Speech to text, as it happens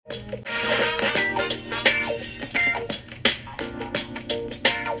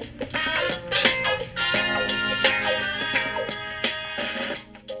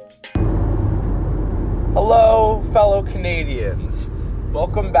Hello, fellow Canadians.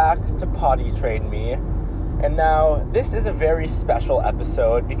 Welcome back to Potty Train Me. And now, this is a very special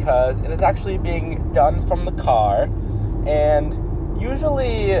episode because it is actually being done from the car. And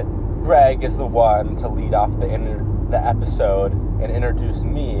usually, Greg is the one to lead off the episode and introduce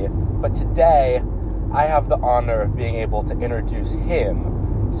me. But today, I have the honor of being able to introduce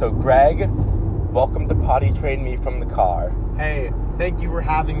him. So, Greg, welcome to Potty Train Me from the car. Hey, thank you for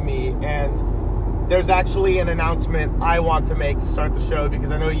having me. And there's actually an announcement I want to make to start the show because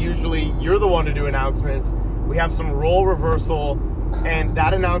I know usually you're the one to do announcements. We have some role reversal, and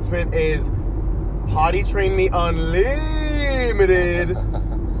that announcement is Potty Train Me Unlimited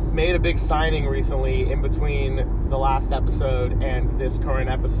made a big signing recently in between the last episode and this current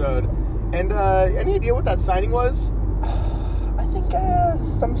episode. And any idea what that signing was? I think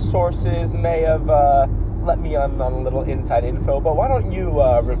some sources may have let me on a little inside info, but why don't you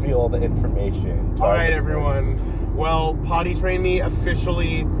reveal the information to All our right, listeners? everyone. Well, Potty Train Me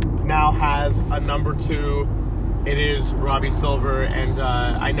officially now has a number 2. It is Robbie Silver, and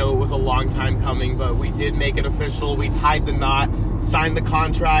I know it was a long time coming, but we did make it official. We tied the knot, signed the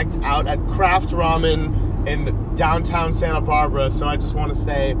contract out at Kraft Ramen in downtown Santa Barbara. So I just want to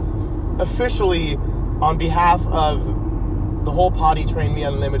say, officially, on behalf of the whole Potty Train Me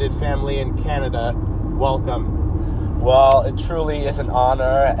Unlimited family in Canada, welcome. Well, it truly is an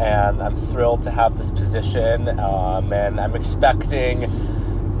honor, and I'm thrilled to have this position, and I'm expecting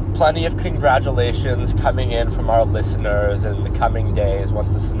plenty of congratulations coming in from our listeners in the coming days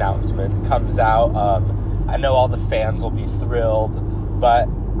once this announcement comes out. I know all the fans will be thrilled, but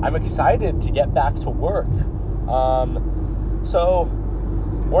I'm excited to get back to work. So,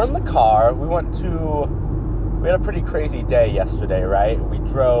 we're in the car. We had a pretty crazy day yesterday, right? We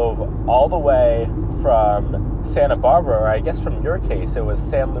drove all the way from Santa Barbara, or I guess from your case, it was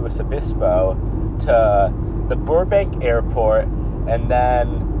San Luis Obispo, to the Burbank airport, and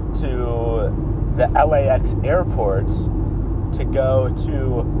then to the LAX airports to go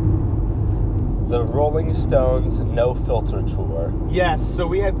to the Rolling Stones No Filter Tour. Yes, so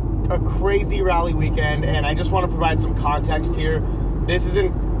we had a crazy rally weekend, and I just want to provide some context here. This is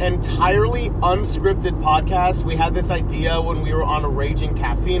an entirely unscripted podcast. We had this idea when we were on a raging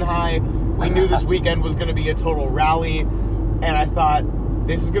caffeine high. We knew this weekend was going to be a total rally, and I thought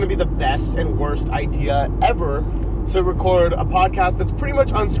this is going to be the best and worst idea ever to record a podcast that's pretty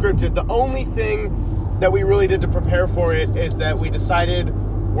much unscripted. The only thing that we really did to prepare for it is that we decided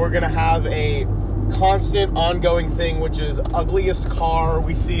we're going to have a constant ongoing thing, which is ugliest car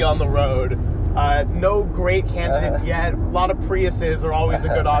we see on the road. No great candidates yet. A lot of Priuses are always a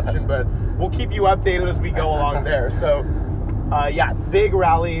good option, but we'll keep you updated as we go along there. So, big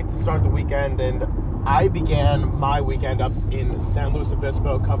rally to start the weekend, and I began my weekend up in San Luis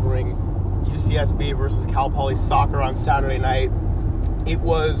Obispo covering UCSB versus Cal Poly soccer on Saturday night. It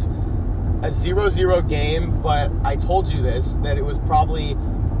was a 0-0 game, but I told you this, that it was probably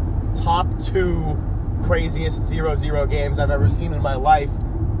top 2 craziest 0-0 games I've ever seen in my life,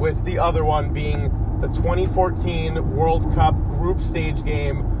 with the other one being the 2014 World Cup group stage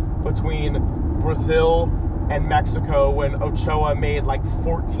game between Brazil and Mexico when Ochoa made like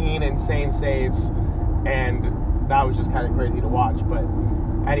 14 insane saves, and that was just kind of crazy to watch. But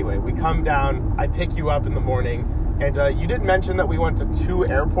anyway, we come down, I pick you up in the morning, and you did mention that we went to 2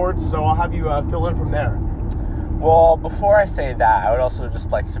 airports, so I'll have you fill in from there. Well, before I say that, I would also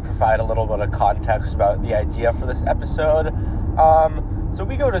just like to provide a little bit of context about the idea for this episode. So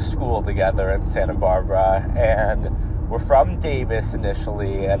we go to school together in Santa Barbara, and we're from Davis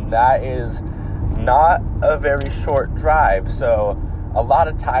initially, and that is not a very short drive. So a lot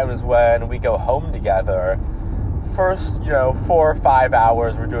of times when we go home together, first, 4 or 5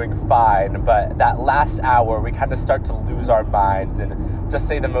 hours we're doing fine, but that last hour we kind of start to lose our minds and just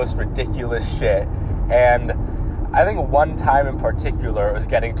say the most ridiculous shit. And I think one time in particular, it was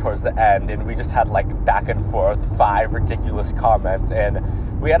getting towards the end, and we just had like back and forth 5 ridiculous comments, and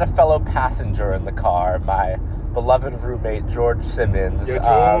we had a fellow passenger in the car, my beloved roommate George Simmons. Yeah,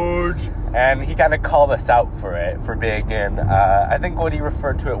 George. And he kind of called us out for being in, I think what he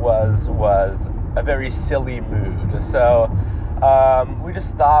referred to it was a very silly mood. So we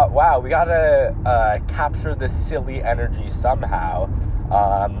just thought, wow, we gotta capture this silly energy somehow.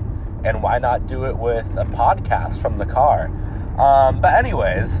 And why not do it with a podcast from the car? But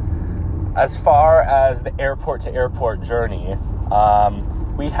anyways, as far as the airport to airport journey,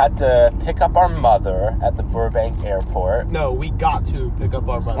 we had to pick up our mother at the Burbank airport. No, we got to pick up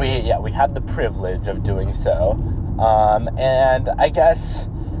our mother. We had the privilege of doing so. And I guess,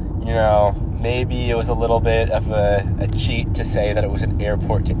 maybe it was a little bit of a cheat to say that it was an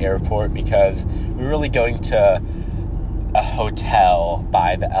airport to airport, because we were really going to a hotel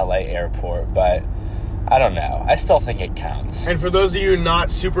by the LA airport, but I don't know. I still think it counts. And for those of you not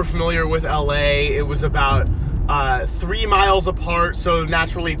super familiar with LA, it was about 3 miles apart, so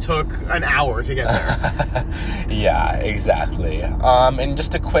naturally took an hour to get there. Yeah, exactly. And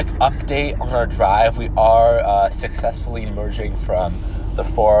just a quick update on our drive. We are successfully merging from the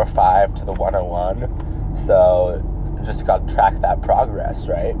 405 to the 101. So just got to track that progress,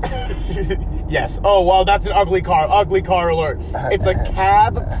 right? Yes. Oh, well, that's an ugly car. Ugly car alert. It's a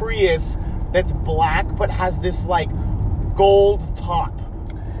cab Prius that's black but has this, gold top.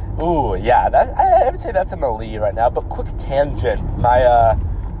 Ooh, yeah, I would say that's in the lead right now. But quick tangent, my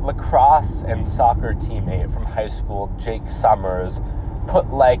lacrosse and soccer teammate from high school, Jake Summers, put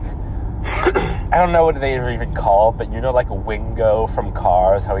I don't know what they are even called, but Wingo from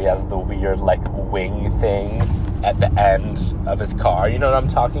Cars, how he has the weird wing thing at the end of his car. You know what I'm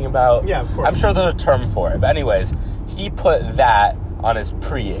talking about? Yeah, of course. I'm sure there's a term for it. But anyways, he put that on his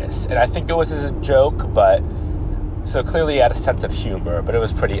Prius, and I think it was as a joke, but so clearly he had a sense of humor, but it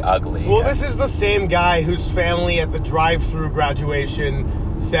was pretty ugly. Well, this is the same guy whose family at the drive-through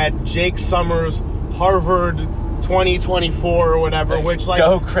graduation said Jake Summers, Harvard 2024 or whatever, which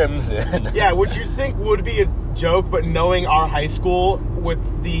Go Crimson. Yeah, which you'd think would be a joke, but knowing our high school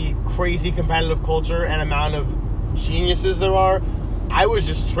with the crazy competitive culture and amount of geniuses there are, I was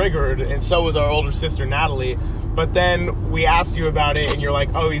just triggered, and so was our older sister Natalie. But then we asked you about it, and you're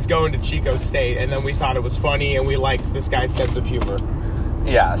like, oh, he's going to Chico State. And then we thought it was funny, and we liked this guy's sense of humor.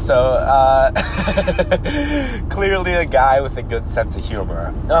 Yeah, so clearly a guy with a good sense of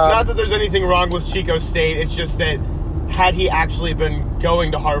humor. Not that there's anything wrong with Chico State. It's just that had he actually been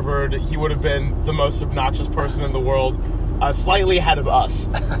going to Harvard, he would have been the most obnoxious person in the world, slightly ahead of us.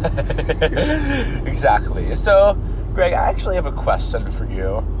 Exactly. So, Greg, I actually have a question for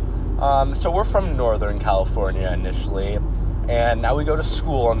you. So we're from Northern California initially, and now we go to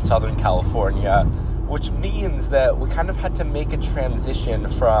school in Southern California, which means that we kind of had to make a transition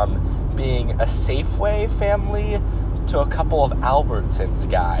from being a Safeway family to a couple of Albertsons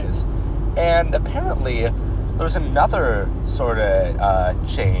guys. And apparently there's another sort of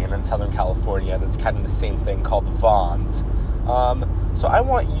chain in Southern California that's kind of the same thing called Vons. So I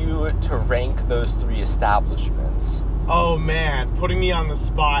want you to rank those 3 establishments. Oh, man, putting me on the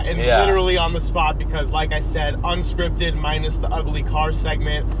spot, and literally on the spot, because, like I said, unscripted minus the ugly car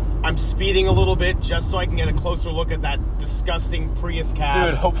segment. I'm speeding a little bit just so I can get a closer look at that disgusting Prius cab.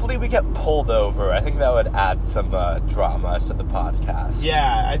 Dude, hopefully we get pulled over. I think that would add some drama to the podcast.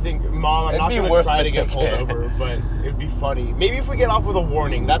 Yeah, I think, Mom, I'm not going to try to get pulled over, but it would be funny. Maybe if we get off with a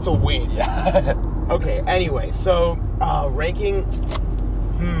warning, that's a win. Yeah. Okay, anyway, so ranking...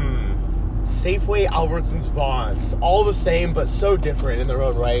 Safeway, Albertsons, Vons. All the same, but so different in their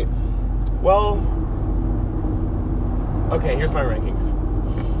own right. Well, okay, here's my rankings.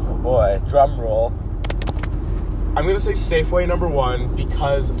 Oh boy, drum roll. I'm going to say Safeway number 1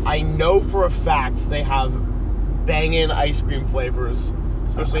 because I know for a fact they have bangin' ice cream flavors,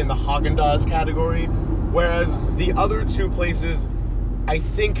 especially in the Haagen-Dazs category, whereas the other 2 places I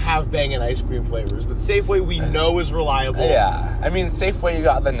think have bangin' ice cream flavors, but Safeway we know is reliable. Yeah, I mean, Safeway, you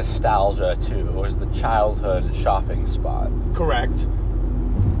got the nostalgia, too. It was the childhood shopping spot. Correct.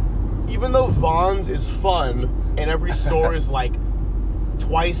 Even though Vons is fun, and every store is,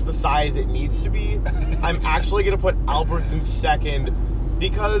 twice the size it needs to be, I'm actually going to put Albertsons second,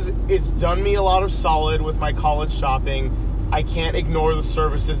 because it's done me a lot of solid with my college shopping. I can't ignore the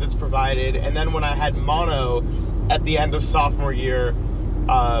services it's provided, and then when I had mono at the end of sophomore year,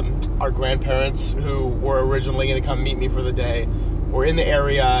 our grandparents, who were originally going to come meet me for the day, were in the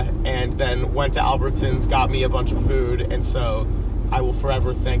area and then went to Albertsons, got me a bunch of food, and so I will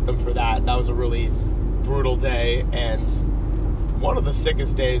forever thank them for that. That was a really brutal day and one of the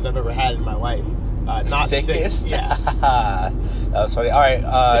sickest days I've ever had in my life. Not sickest? Sick. Yeah. That was funny. All right,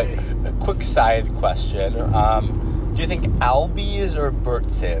 a quick side question. Do you think Albies or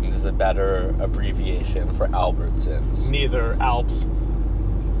Bertsons is a better abbreviation for Albertsons? Neither. Alps.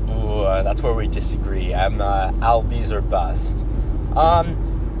 Ooh, that's where we disagree. I'm Albies or bust.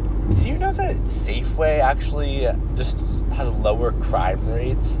 Do you know that Safeway actually just has lower crime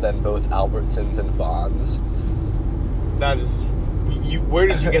rates than both Albertsons and Vons? That is... where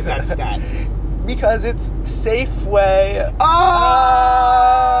did you get that stat? Because it's Safeway. Oh!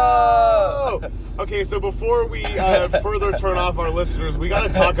 No! Okay, so before we further turn off our listeners, we got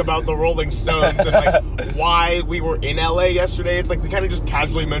to talk about the Rolling Stones and, like, why we were in LA yesterday. It's like we kind of just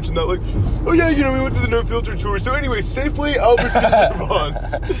casually mentioned that, like, oh, yeah, you know, we went to the No Filter tour. So anyway, Safeway, Albertsons, and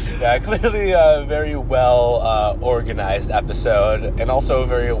Vons. Yeah, clearly a very well organized episode, and also a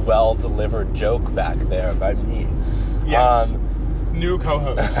very well delivered joke back there by me. Yes. New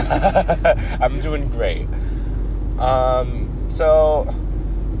co-host. I'm doing great. So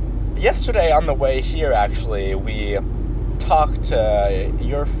yesterday on the way here, actually, we talked to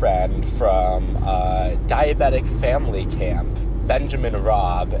your friend from Diabetic Family Camp, Benjamin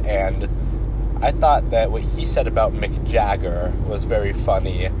Robb, and I thought that what he said about Mick Jagger was very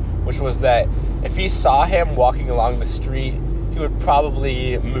funny, which was that if he saw him walking along the street, he would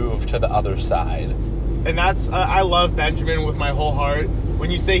probably move to the other side. And that's, I love Benjamin with my whole heart. When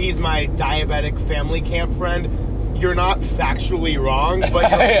you say he's my Diabetic Family Camp friend, you're not factually wrong,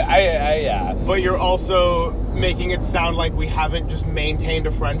 but you're, yeah. But you're also making it sound like we haven't just maintained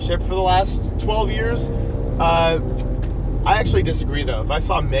a friendship for the last 12 years. I actually disagree, though. If I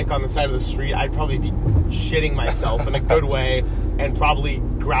saw Mick on the side of the street, I'd probably be shitting myself in a good way and probably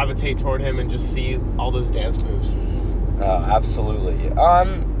gravitate toward him and just see all those dance moves. Absolutely.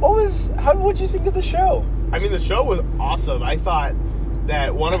 What'd you think of the show? I mean, the show was awesome. I thought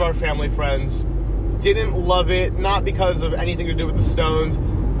that one of our family friends didn't love it, not because of anything to do with the Stones,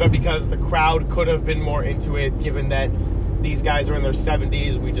 but because the crowd could have been more into it, given that these guys are in their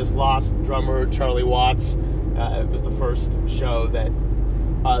 70s. We just lost drummer Charlie Watts. It was the first show that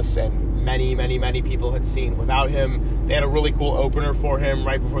us and many, many, many people had seen without him. They had a really cool opener for him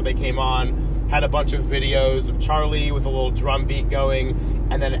right before they came on, had a bunch of videos of Charlie with a little drum beat going,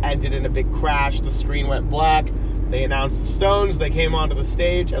 and then it ended in a big crash. The screen went black. They announced the Stones. They came onto the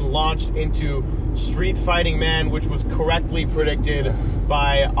stage and launched into Street Fighting Man, which was correctly predicted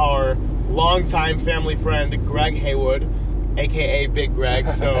by our longtime family friend, Greg Haywood, a.k.a. Big Greg.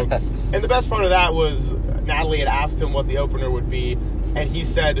 So, and the best part of that was Natalie had asked him what the opener would be, and he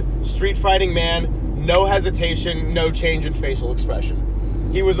said, Street Fighting Man, no hesitation, no change in facial expression.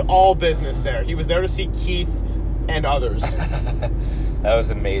 He was all business there. He was there to see Keith and others. That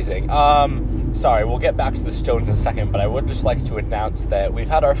was amazing. Sorry, we'll get back to the Stones in a second, but I would just like to announce that we've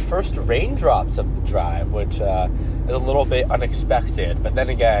had our first raindrops of the drive, which is a little bit unexpected. But then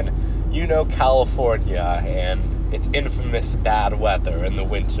again, you know California and its infamous bad weather in the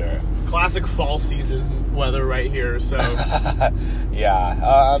winter. Classic fall season weather right here, so...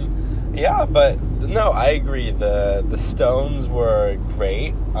 Yeah, but no, I agree. The Stones were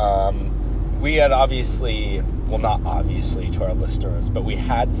great. We had obviously... Well, not obviously to our listeners, but we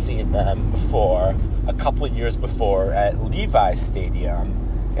had seen them before, a couple of years before, at Levi's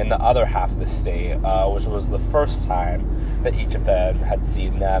Stadium in the other half of the state, which was the first time that each of them had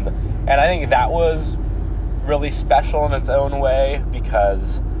seen them. And I think that was really special in its own way,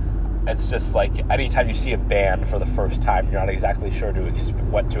 because it's just like anytime you see a band for the first time, you're not exactly sure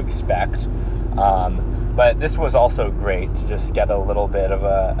what to expect. But this was also great to just get a little bit of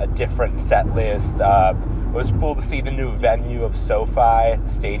a different set list. It was cool to see the new venue of SoFi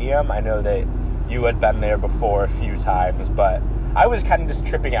Stadium. I know that you had been there before a few times, but I was kind of just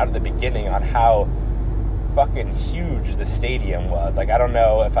tripping out at the beginning on how fucking huge the stadium was. Like, I don't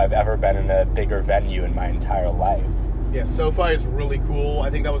know if I've ever been in a bigger venue in my entire life. Yeah, SoFi is really cool. I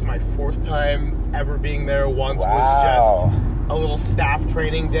think that was my fourth time ever being there. Once was just a little staff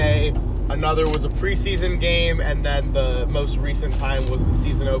training day. Another was a preseason game, and then the most recent time was the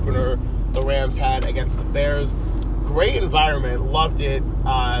season opener the Rams had against the Bears. Great environment, loved it.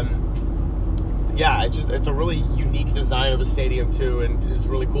 It's a really unique design of a stadium too, and it's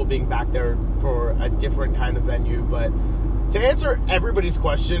really cool being back there for a different kind of venue. But to answer everybody's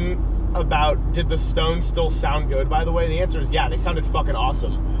question about did the Stones still sound good, by the way, the answer is yeah, they sounded fucking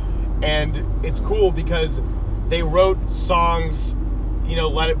awesome. And it's cool because they wrote songs, you know,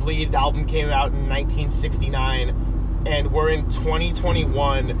 Let It Bleed, the album came out in 1969, and we're in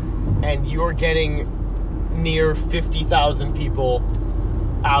 2021, and you're getting near 50,000 people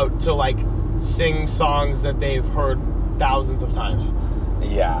out to, like, sing songs that they've heard thousands of times.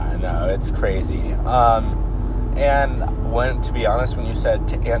 Yeah, no, it's crazy. And to be honest, when you said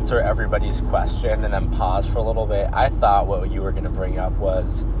to answer everybody's question and then pause for a little bit, I thought what you were going to bring up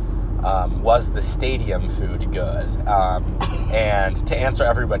was the stadium food good? And to answer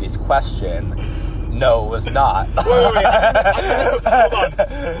everybody's question, no, it was not. Wait. Hold on.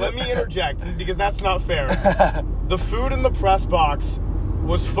 Let me interject, because that's not fair. The food in the press box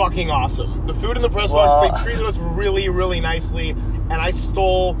was fucking awesome. The food in the press box, they treated us really, really nicely, and I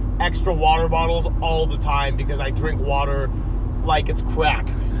stole extra water bottles all the time because I drink water like it's crack.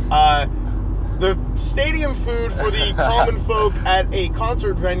 The stadium food for the common folk at a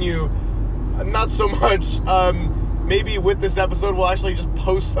concert venue, not so much. Maybe with this episode, we'll actually just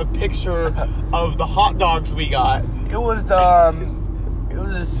post a picture of the hot dogs we got. It was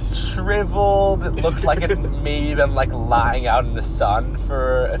shriveled. It looked like it maybe been like lying out in the sun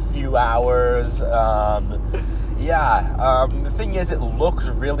for a few hours. The thing is, it looked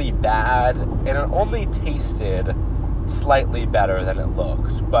really bad, and it only tasted slightly better than it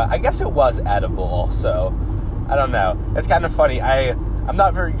looked. But I guess it was edible, so I don't know. It's kind of funny. I'm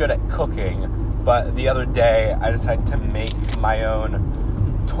not very good at cooking, but the other day I decided to make my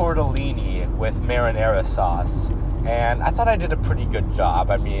own tortellini with marinara sauce, and I thought I did a pretty good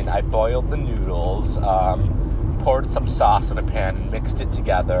job. I mean, I boiled the noodles, poured some sauce in a pan and mixed it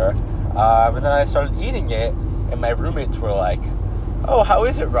together, and then I started eating it, and my roommates were like, "Oh, how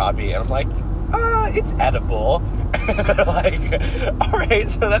is it, Robbie?" And I'm like, it's edible. And they're like,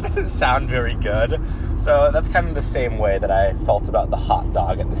 alright, so that doesn't sound very good. So that's kind of the same way that I felt about the hot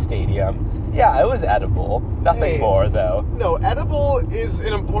dog at the stadium. Yeah, it was edible. Nothing more, though. No, edible is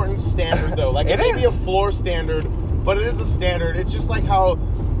an important standard, though. Like, it may be a floor standard, but it is a standard. It's just like how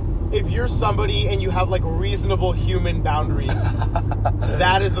if you're somebody and you have, like, reasonable human boundaries,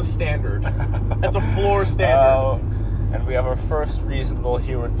 that is a standard. That's a floor standard. And we have our first reasonable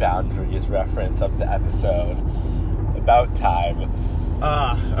human boundaries reference of the episode. About time.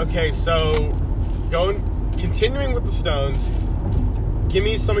 Okay, so continuing with the Stones, give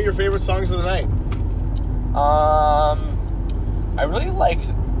me some of your favorite songs of the night. I really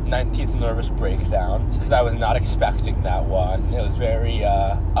liked 19th Nervous Breakdown, because I was not expecting that one. It was very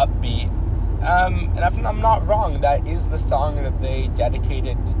upbeat. And if I'm not wrong, that is the song that they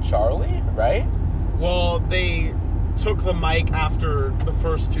dedicated to Charlie, right? Well, they took the mic after the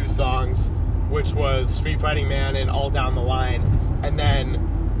first two songs, which was Street Fighting Man and All Down the Line, and then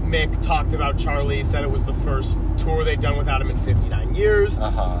Mick talked about Charlie, said it was the first tour they'd done without him in 59 years,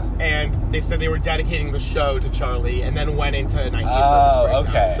 and they said they were dedicating the show to Charlie, and then went into 19th Nervous Breakdown.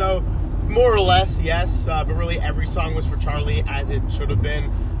 Okay. So, more or less, yes, but really every song was for Charlie, as it should have been.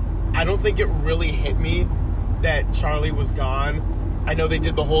 I don't think it really hit me that Charlie was gone. I know they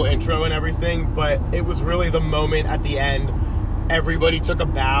did the whole intro and everything, but it was really the moment at the end. Everybody took a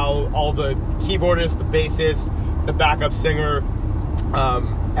bow, all the keyboardists, the bassist, the backup singer,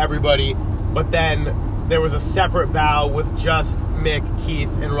 everybody. But then there was a separate bow with just Mick,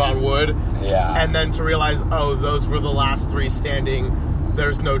 Keith, and Ron Wood. Yeah. And then to realize, those were the last three standing.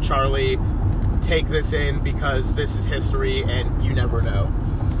 There's no Charlie. Take this in because this is history and you never know.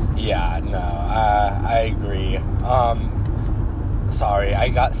 Yeah, no, I agree. Sorry, I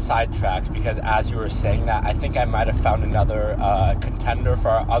got sidetracked because as you were saying that, I think I might have found another contender for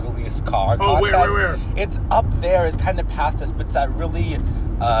our ugliest car contest. Where? It's up there. It's kind of past us, but it's that really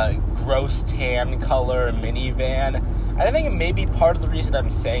gross tan color minivan. And I think maybe part of the reason I'm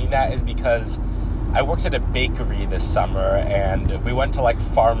saying that is because I worked at a bakery this summer, and we went to, like,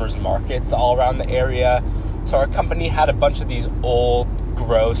 farmers markets all around the area. So our company had a bunch of these old,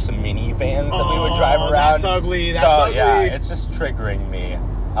 gross minivans that we would drive around. That's ugly. That's ugly. Yeah, it's just triggering me.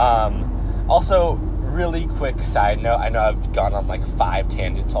 Also, really quick side note. I know I've gone on like 5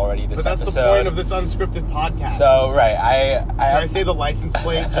 tangents already this episode. But that's the point of this unscripted podcast. So, right. Can I say the license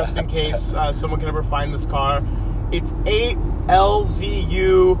plate just in case someone can ever find this car? It's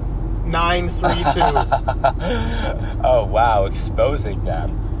 8LZU932. Oh, wow. Exposing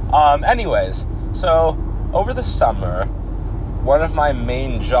them. Anyways, so over the summer, one of my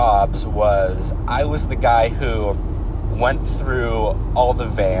main jobs was I was the guy who went through all the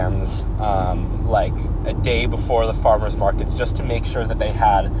vans like a day before the farmers markets just to make sure that they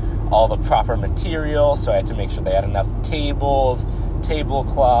had all the proper material. So I had to make sure they had enough tables,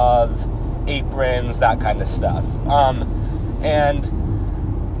 tablecloths, aprons, that kind of stuff. And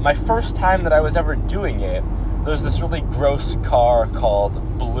my first time that I was ever doing it, there was this really gross car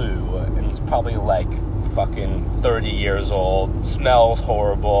called Blue, and it's probably like fucking 30 years old, smells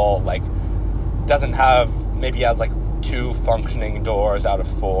horrible, like doesn't have, maybe has like 2 functioning doors out of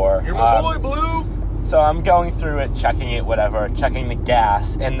 4. You're my boy, Blue! So I'm going through it, checking it, whatever, checking the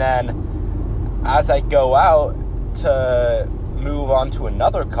gas, and then as I go out to move on to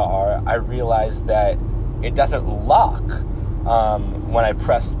another car, I realize that it doesn't lock when I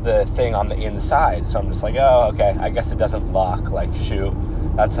press the thing on the inside. So I'm just like, oh, okay, I guess it doesn't lock, like, shoot,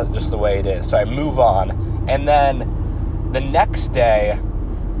 that's just the way it is. So I move on, and then the next day,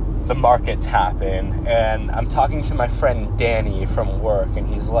 the markets happen, and I'm talking to my friend Danny from work,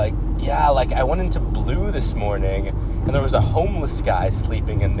 and he's like, yeah, like, I went into Blue this morning, and there was a homeless guy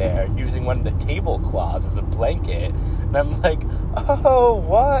sleeping in there using one of the tablecloths as a blanket. And I'm like, oh,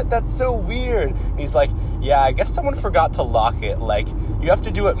 what? That's so weird. And he's like, yeah, I guess someone forgot to lock it. Like, you have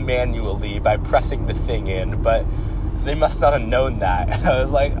to do it manually by pressing the thing in, but they must not have known that. And I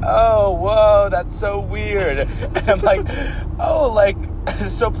was like, oh, whoa, that's so weird. And I'm like, oh, like,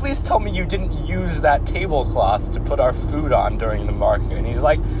 so please tell me you didn't use that tablecloth to put our food on during the market. And he's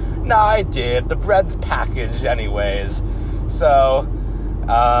like, nah, I did. The bread's packaged anyways. So,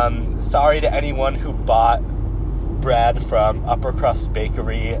 sorry to anyone who bought bread from Upper Crust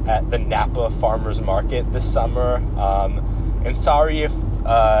Bakery at the Napa Farmers Market this summer. And sorry if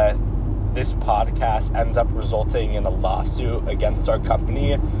this podcast ends up resulting in a lawsuit against our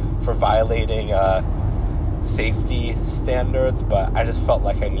company for violating safety standards, but I just felt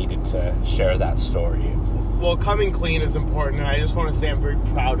like I needed to share that story. Well, coming clean is important, and I just want to say I'm very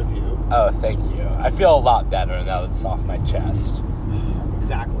proud of you. Oh, thank you. I feel a lot better now that it's off my chest.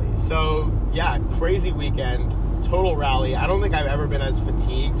 Exactly. So, yeah, crazy weekend, total rally. I don't think I've ever been as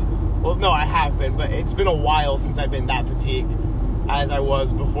fatigued. Well, no, I have been, but it's been a while since I've been that fatigued as I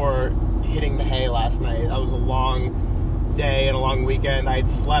was before hitting the hay last night. That was a long day and a long weekend. I had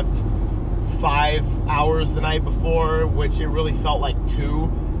slept 5 hours the night before, which it really felt like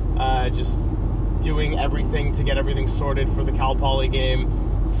 2. Just doing everything to get everything sorted for the Cal Poly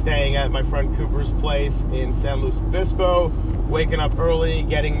game, staying at my friend Cooper's place in San Luis Obispo, waking up early,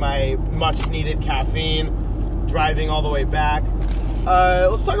 getting my much-needed caffeine, driving all the way back.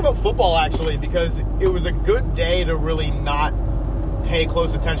 Let's talk about football, actually, because it was a good day to really not pay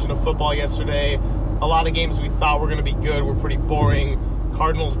close attention to football yesterday. A lot of games we thought were going to be good were pretty boring.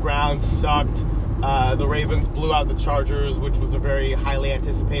 Cardinals-Browns sucked. The Ravens blew out the Chargers, which was a very highly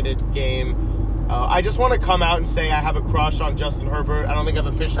anticipated game. I just want to come out and say I have a crush on Justin Herbert. I don't think I've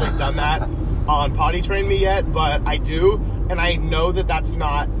officially done that on Potty Train Me yet, but I do. And I know that that's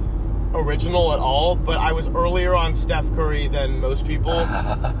not original at all, but I was earlier on Steph Curry than most people.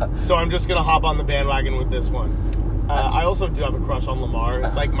 So I'm just going to hop on the bandwagon with this one. I also do have a crush on Lamar.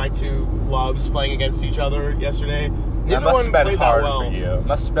 It's like my two loves playing against each other yesterday. That must have been hard for you. It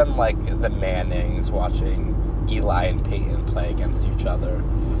must have been like the Mannings watching Eli and Peyton play against each other.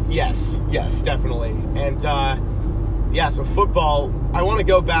 Yes, definitely. And, so football, I want to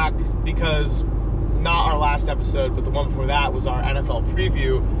go back because not our last episode, but the one before that was our NFL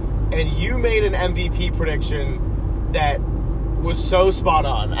preview, and you made an MVP prediction that was so spot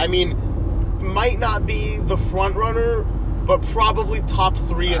on. I mean, might not be the front runner, but probably top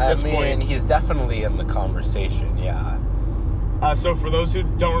 3 at this point. I mean, he's definitely in the conversation, yeah. So for those who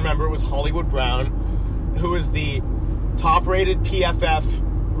don't remember, it was Hollywood Brown, who is the top-rated PFF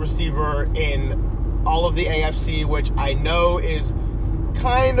receiver in all of the AFC, which I know is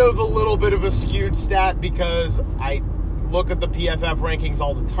kind of a little bit of a skewed stat because I look at the PFF rankings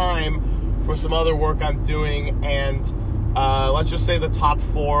all the time for some other work I'm doing, and let's just say the top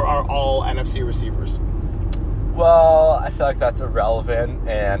 4 are all NFC receivers. Well, I feel like that's irrelevant,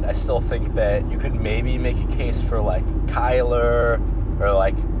 and I still think that you could maybe make a case for, like, Kyler or,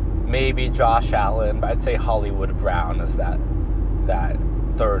 like, maybe Josh Allen, but I'd say Hollywood Brown is that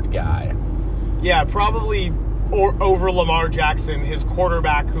third guy. Yeah, probably over Lamar Jackson, his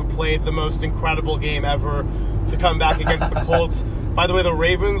quarterback who played the most incredible game ever to come back against the Colts. By the way, the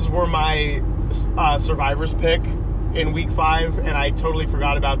Ravens were my survivor's pick in Week 5, and I totally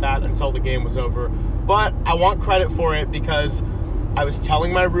forgot about that until the game was over. But I want credit for it because I was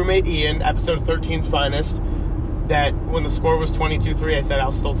telling my roommate Ian, episode 13's finest, that when the score was 22-3, I said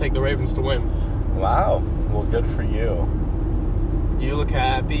I'll still take the Ravens to win. Wow. Well, good for you. You look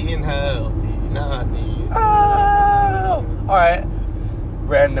happy and healthy, not me. Oh! All right.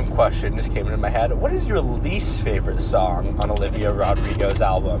 Random question just came into my head. What is your least favorite song on Olivia Rodrigo's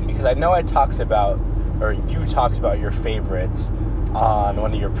album? Because I know you talked about your favorites on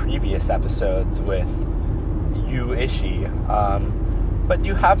one of your previous episodes with you, Ishi. But do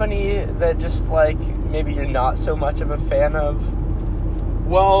you have any that just, like, maybe you're not so much of a fan of?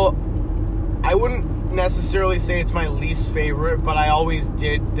 Well, I wouldn't necessarily say it's my least favorite, but I always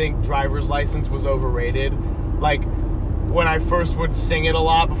did think Driver's License was overrated. Like, when I first would sing it a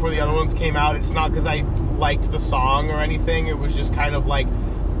lot before the other ones came out, it's not because I liked the song or anything. It was just kind of like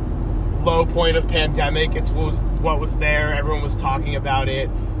low point of pandemic. It was what was there. Everyone was talking about it.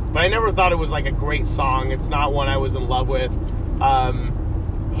 But I never thought it was like a great song. It's not one I was in love with.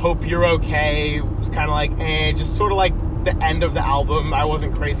 Hope You're Okay was kind of like, just sort of like the end of the album I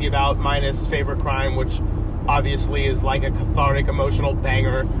wasn't crazy about, minus Favorite Crime, which obviously is like a cathartic, emotional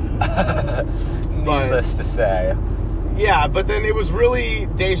banger. Needless to say. Yeah, but then it was really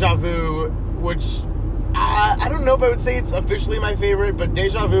Deja Vu, which I don't know if I would say it's officially my favorite, but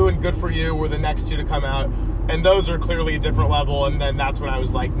Deja Vu and Good For You were the next two to come out, and those are clearly a different level, and then that's when I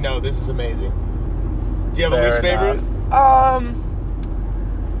was like, no, this is amazing. Do you have a least favorite?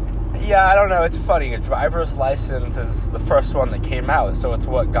 Yeah, I don't know. It's funny. A Driver's License is the first one that came out, so it's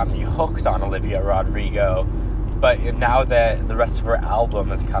what got me hooked on Olivia Rodrigo. But now that the rest of her album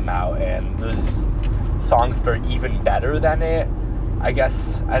has come out and there's songs that are even better than it, I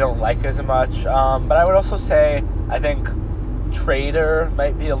guess I don't like it as much. But I would also say I think Trader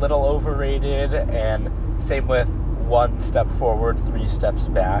might be a little overrated, and same with One Step Forward, Three Steps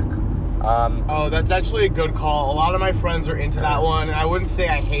Back. That's actually a good call. A lot of my friends are into that one, and I wouldn't say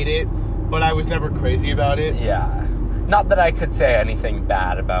I hate it, but I was never crazy about it. Yeah. Not that I could say anything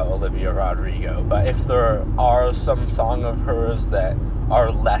bad about Olivia Rodrigo, but if there are some songs of hers that are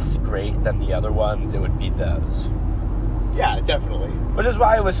less great than the other ones, it would be those. Yeah, definitely. Which is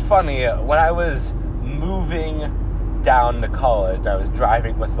why it was funny. When I was moving down to college, I was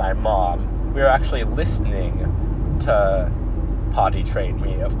driving with my mom. We were actually listening to Potty Train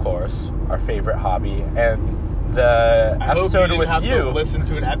Me, of course, our favorite hobby, and the episode with you. To listen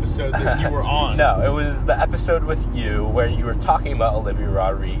to an episode that you were on. No, it was the episode with you where you were talking about Olivia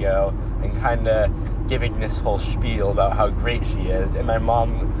Rodrigo and kind of giving this whole spiel about how great she is, and my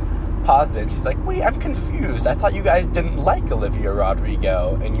mom paused it and she's like, wait, I'm confused. I thought you guys didn't like Olivia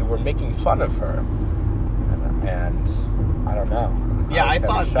Rodrigo and you were making fun of her. And I don't know. Yeah, I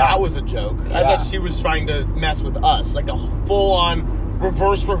thought that was a joke. Yeah. I thought she was trying to mess with us, like a full-on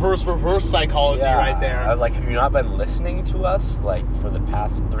reverse psychology right there. I was like, have you not been listening to us, like, for the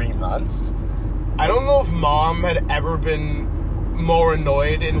past 3 months? I don't know if Mom had ever been more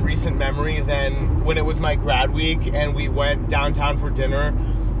annoyed in recent memory than when it was my grad week and we went downtown for dinner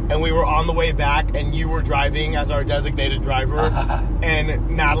and we were on the way back and you were driving as our designated driver and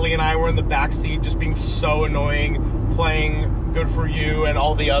Natalie and I were in the back seat just being so annoying, playing Good For You and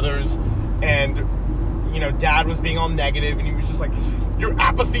all the others, and you know, Dad was being all negative and he was just like, your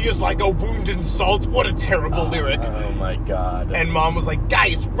apathy is like a wound in salt. What a terrible lyric. Oh my God. And Mom was like,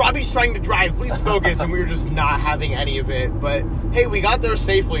 guys, Robbie's trying to drive, please focus. And we were just not having any of it, but hey, we got there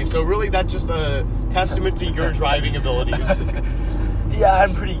safely, so really that's just a testament to your driving abilities. Yeah,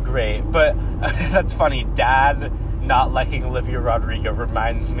 I'm pretty great, but that's funny. Dad not liking Olivia Rodrigo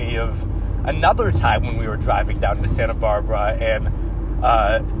reminds me of another time when we were driving down to Santa Barbara and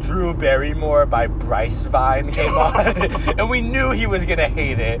Drew Barrymore by Bryce Vine came on, and we knew he was going to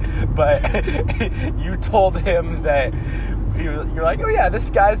hate it, but you told him that you're like, oh yeah,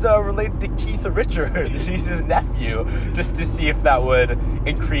 this guy's related to Keith Richards. He's his nephew, just to see if that would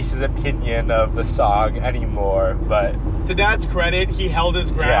increase his opinion of the song anymore. But to Dad's credit, he held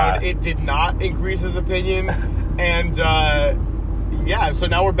his ground. Yeah. It did not increase his opinion, and yeah, so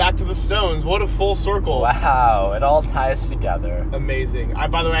now we're back to the Stones. What a full circle. Wow, it all ties together. Amazing.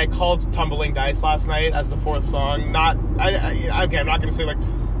 By the way, I called Tumbling Dice last night as the fourth song. I'm not going to say, like,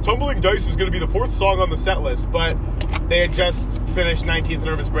 Tumbling Dice is going to be the fourth song on the set list, but they had just finished 19th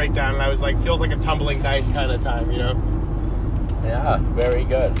Nervous Breakdown, and I was like, feels like a Tumbling Dice kind of time, you know? Yeah, very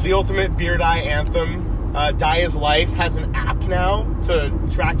good. The ultimate beer die anthem. Die is Life has an app now to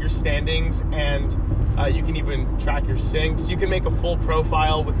track your standings, and you can even track your syncs. You can make a full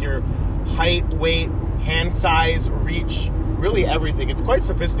profile with your height, weight, hand size, reach, really everything. It's quite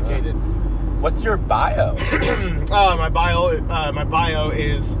sophisticated. What's your bio? My bio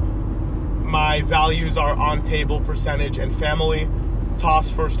is my values are on table, percentage, and family.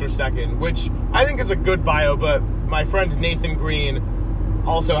 Toss first or second, which I think is a good bio, but my friend Nathan Green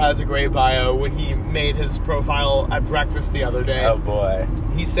also has a great bio. When he made his profile at breakfast the other day, oh boy,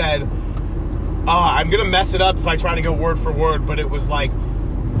 he said, I'm going to mess it up if I try to go word for word, but it was like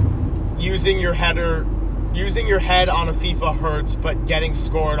using your head on a FIFA hurts, but getting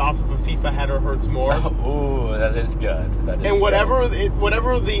scored off of a FIFA header hurts more. Ooh, that is good. And whatever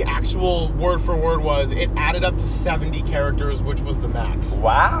the actual word for word was, it added up to 70 characters, which was the max.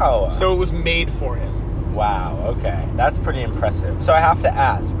 Wow. So it was made for him. Wow, okay. That's pretty impressive. So I have to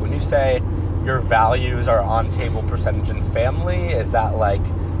ask, when you say your values are on table, percentage, and family, is that like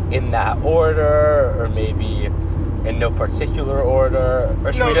in that order, or maybe in no particular order,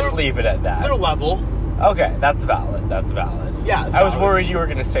 or should we just leave it at that? They're level. Okay, that's valid. Yeah, I was worried you were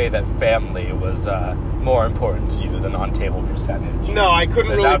going to say that family was more important to you than on-table percentage. No, I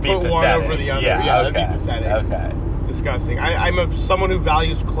couldn't really put one over the other. Yeah, okay. That'd be pathetic. Okay. Disgusting. I'm someone who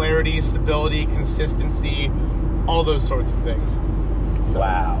values clarity, stability, consistency, all those sorts of things. So,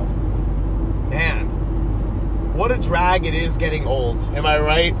 wow. Man, what a drag it is getting old. Am I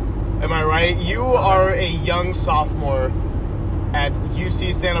right? You are a young sophomore at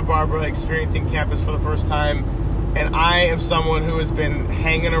UC Santa Barbara, experiencing campus for the first time. And I am someone who has been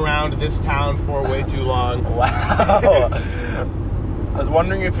hanging around this town for way too long. Wow. I was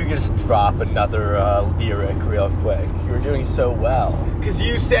wondering if you could just drop another lyric real quick. You were doing so well. Because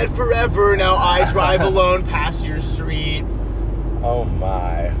you said forever, now I drive alone past your street. Oh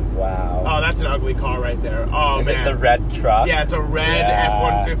my, wow. Oh, that's an ugly car right there. Oh, Is man. it the red truck? Yeah, it's a red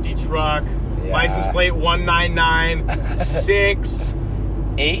F-150 truck. Yeah. License plate 1996.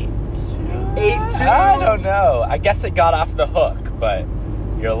 82. I don't know. I guess it got off the hook, but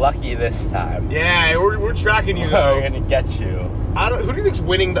you're lucky this time. Yeah, we're tracking you, though. We're gonna get you. Who do you think's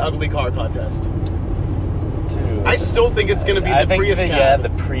winning the ugly car contest? Dude. I still think it's going to be the Prius cab. Yeah, the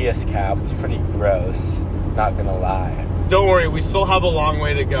Prius cab was pretty gross. Not gonna lie. Don't worry, we still have a long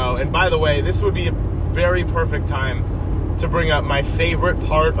way to go. And by the way, this would be a very perfect time to bring up my favorite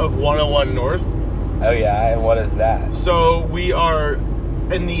part of 101 North. Oh yeah, and what is that? So we are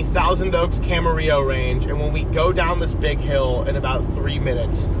in the Thousand Oaks Camarillo range, and when we go down this big hill in about 3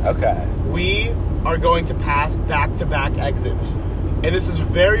 minutes, Okay. we are going to pass back-to-back exits. And this is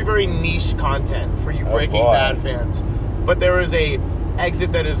very, very niche content for you Breaking Bad fans. But there is a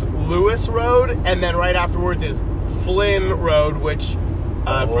exit that is Lewis Road, and then right afterwards is Flynn Road, which,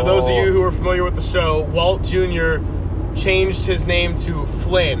 for those of you who are familiar with the show, Walt Jr. changed his name to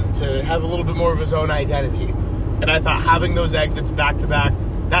Flynn to have a little bit more of his own identity. And I thought having those exits back-to-back,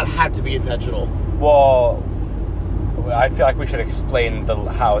 that had to be intentional. Well, I feel like we should explain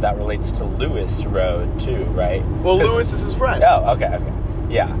how that relates to Lewis Road too, right? Well, Lewis is his friend. Oh, okay.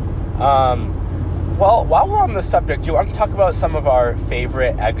 Yeah. Well, while we're on the subject, do you want to talk about some of our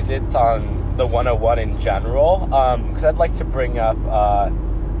favorite exits on the 101 in general? Because I'd like to bring up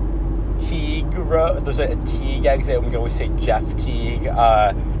Teague Road. There's a Teague exit. We can always say Jeff Teague.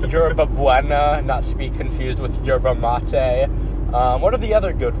 Yerba Buena, not to be confused with Yerba Mate. What are the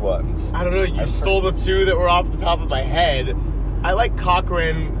other good ones? I don't know. You stole the two that were off the top of my head. I like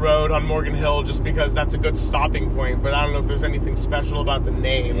Cochrane Road on Morgan Hill just because that's a good stopping point, but I don't know if there's anything special about the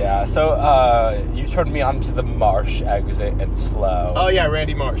name. Yeah, so you turned me on to the Marsh exit and Slow. Oh, yeah,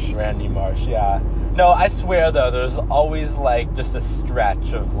 Randy Marsh. Randy Marsh, yeah. No, I swear, though, there's always, like, just a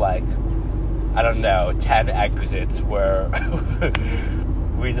stretch of, like, I don't know, 10 exits where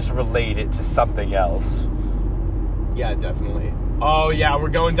we just relate it to something else. Yeah, definitely. Oh, yeah, we're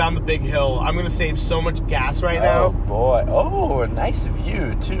going down the big hill. I'm going to save so much gas right now. Oh, boy. Oh, a nice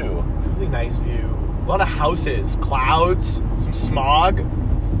view, too. Really nice view. A lot of houses, clouds, some smog.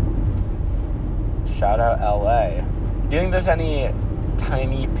 Shout out L.A. Do you think there's any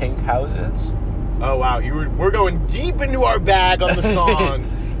tiny pink houses? Oh, wow. We're going deep into our bag on the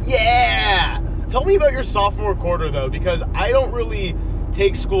songs. Yeah! Tell me about your sophomore quarter, though, because I don't really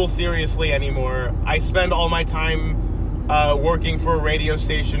take school seriously anymore. I spend all my time working for a radio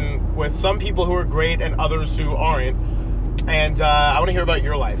station with some people who are great and others who aren't. And I want to hear about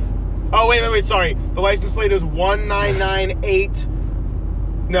your life. Oh, wait, sorry. The license plate is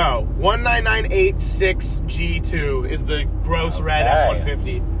 19986G2 is the gross red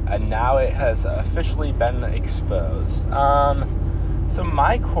F-150. And now it has officially been exposed. So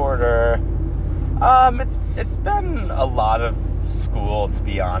my quarter, it's been a lot of school, to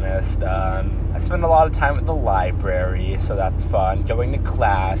be honest. I spend a lot of time at the library, so that's fun. Going to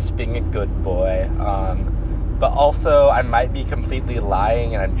class, being a good boy. But also, I might be completely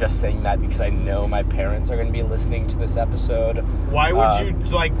lying, and I'm just saying that because I know my parents are going to be listening to this episode. Why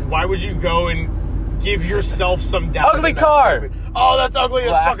would you go and give yourself some doubt? Ugly car! Oh, that's ugly.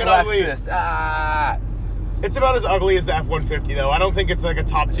 That's fucking ugly. Ah. It's about as ugly as the F-150, though. I don't think it's like a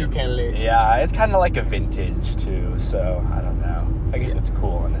top 2 candidate. Yeah, it's kind of like a vintage, too, so I don't know. I guess it's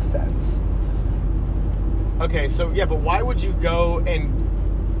cool in a sense. Okay, so, yeah, but why would you go and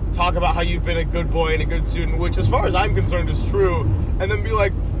talk about how you've been a good boy and a good student, which, as far as I'm concerned, is true, and then be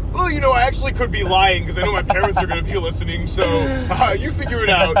like, well, you know, I actually could be lying because I know my parents are going to be listening, so you figure it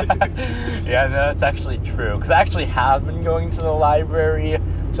out. Yeah, no, that's actually true, because I actually have been going to the library,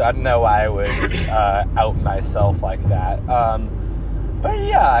 so I don't know why I would out myself like that. But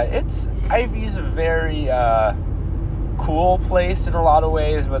yeah, Ivy's a very cool place in a lot of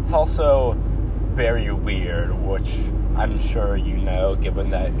ways, but it's also very weird, which I'm sure you know, given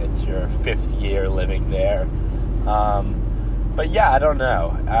that it's your 5th year living there. But yeah, I don't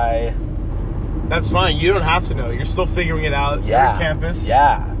know. That's fine. You don't have to know. You're still figuring it out. Yeah. You're on campus.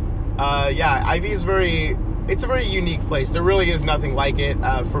 Yeah. Yeah, Ivy is it's a very unique place. There really is nothing like it,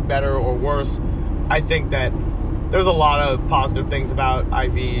 for better or worse. I think that there's a lot of positive things about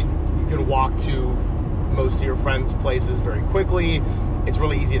Ivy. You can walk to most of your friends' places very quickly. It's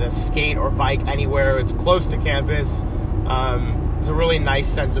really easy to skate or bike anywhere. It's close to campus. It's a really nice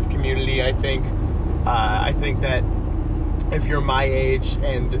sense of community, I think. I think that if you're my age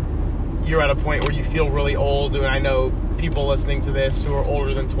and you're at a point where you feel really old, and I know people listening to this who are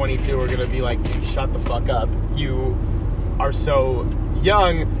older than 22 are going to be like, dude, shut the fuck up. You are so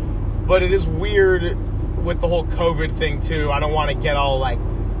young. But it is weird with the whole COVID thing, too. I don't want to get all, like,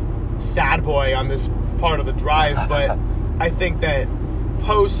 sad boy on this part of the drive, but I think that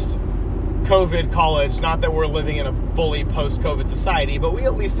post-COVID college, not that we're living in a fully post-COVID society, but we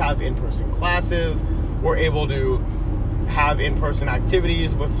at least have in-person classes. We're able to have in-person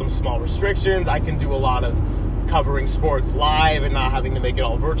activities with some small restrictions. I can do a lot of covering sports live and not having to make it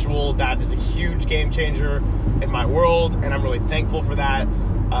all virtual. That is a huge game changer in my world, and I'm really thankful for that.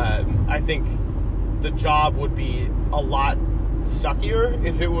 I think the job would be a lot suckier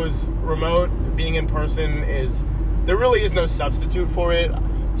if it was remote. Being in person there really is no substitute for it.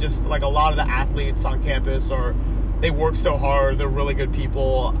 Just like a lot of the athletes on campus they work so hard. They're really good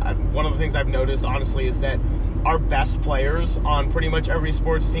people. One of the things I've noticed, honestly, is that our best players on pretty much every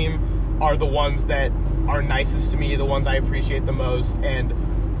sports team are the ones that are nicest to me, the ones I appreciate the most, and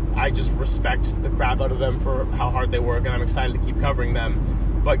I just respect the crap out of them for how hard they work, and I'm excited to keep covering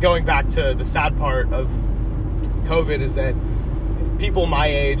them. But going back to the sad part of COVID is that people my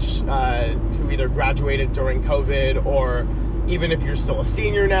age who either graduated during COVID, or even if you're still a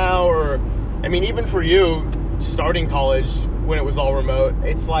senior now, or, I mean, even for you, starting college when it was all remote,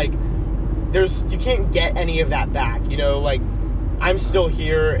 it's like you can't get any of that back, you know? Like, I'm still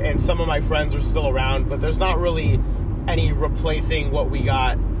here and some of my friends are still around, but there's not really any replacing what we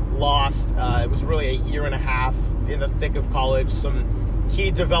got lost. It was really a year and a half in the thick of college, some key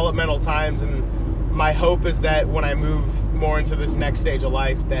developmental times, and my hope is that when I move more into this next stage of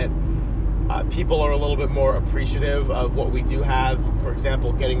life, that people are a little bit more appreciative of what we do have. For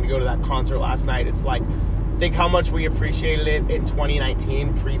example, getting to go to that concert last night, it's like, think how much we appreciated it in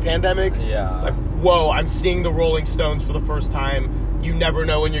 2019 pre-pandemic. Yeah. Like, whoa, I'm seeing the Rolling Stones for the first time. You never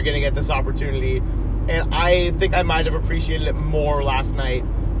know when you're going to get this opportunity. And I think I might have appreciated it more last night,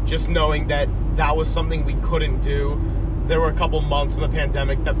 just knowing that that was something we couldn't do. There were a couple months in the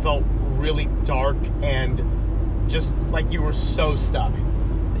pandemic that felt really dark and just like you were so stuck.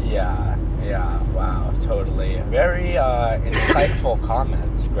 Yeah, wow, totally. Very insightful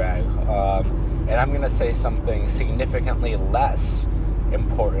comments, Greg. And I'm going to say something significantly less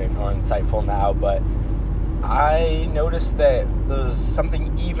important or insightful now, but I noticed that there's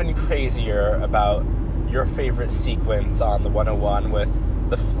something even crazier about your favorite sequence on the 101 with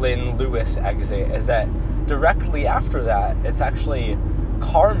the Flynn Lewis exit, is that directly after that, it's actually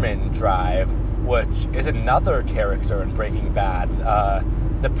Carmen Drive, which is another character in Breaking Bad,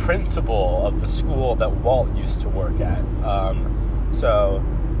 the principal of the school that Walt used to work at. So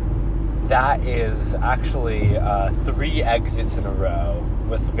that is actually 3 exits in a row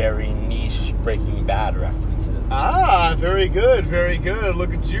with very niche Breaking Bad references. Ah, very good, very good.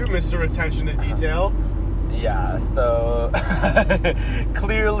 Look at you, Mr. Attention to Detail. Yeah, so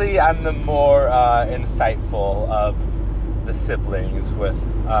clearly I'm the more insightful of the siblings with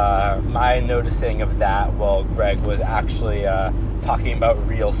my noticing of that while Greg was actually talking about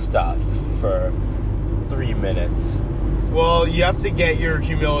real stuff for 3 minutes. Well, you have to get your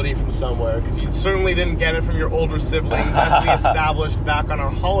humility from somewhere, because you certainly didn't get it from your older siblings, as we established back on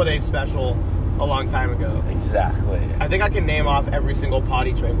our holiday special a long time ago. Exactly. I think I can name off every single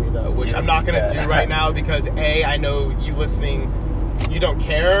potty trainer, though, which I'm not going to do right now, because A, I know you listening, you don't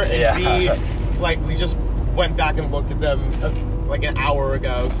care, and B, like, we just went back and looked at them like an hour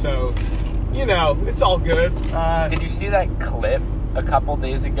ago, so, you know, it's all good. Did you see that clip a couple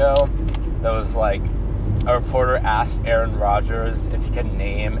days ago that was like, a reporter asked Aaron Rodgers if he can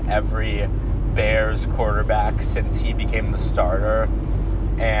name every Bears quarterback since he became the starter,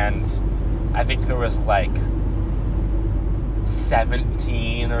 and I think there was like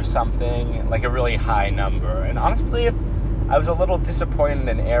 17 or something, like a really high number. And honestly, I was a little disappointed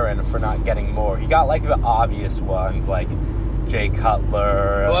in Aaron for not getting more. He got like the obvious ones, like Jay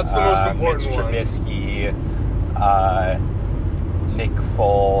Cutler, well, that's the most important Mitch one. Trubisky, Nick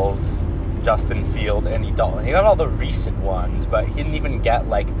Foles, Justin Field, Andy Dalton. He got all the recent ones, but he didn't even get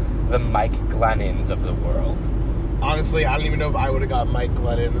like the Mike Glennons of the world. Honestly, I don't even know if I would have got Mike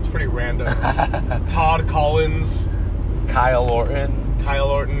Glennon. It's pretty random. Todd Collins, Kyle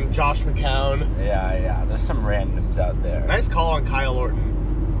Orton, Josh McCown. Yeah, there's some randoms out there. Nice call on Kyle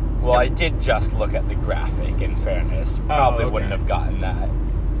Orton. Well, I did just look at the graphic, in fairness. Probably wouldn't have gotten that.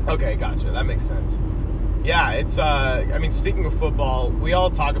 Okay, gotcha. That makes sense. Yeah, it's, speaking of football, we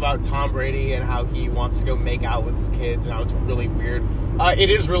all talk about Tom Brady and how he wants to go make out with his kids and how it's really weird. It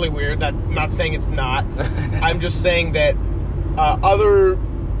is really weird. I'm not saying it's not. I'm just saying that other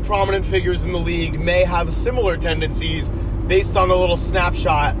prominent figures in the league may have similar tendencies based on a little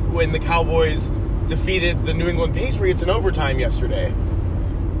snapshot when the Cowboys defeated the New England Patriots in overtime yesterday.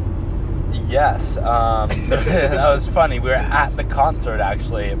 Yes, that was funny. We were at the concert,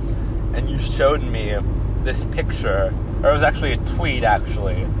 actually, and you showed me this picture, or it was actually a tweet,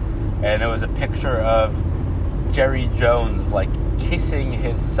 actually, and it was a picture of Jerry Jones, like, kissing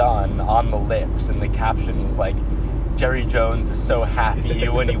his son on the lips, and the caption was like, Jerry Jones is so happy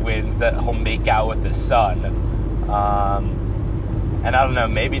when he wins that he'll make out with his son. And I don't know,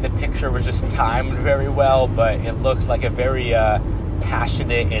 maybe the picture was just timed very well, but it looks like a very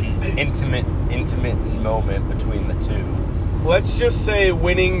passionate and intimate moment between the two. Let's just say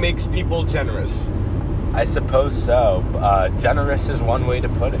winning makes people generous. I suppose so. Generous is one way to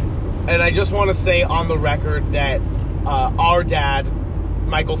put it. And I just want to say on the record that our dad,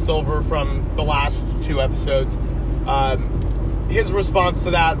 Michael Silver, from the last 2 episodes, his response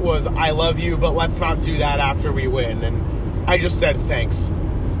to that was, I love you, but let's not do that after we win. And I just said thanks.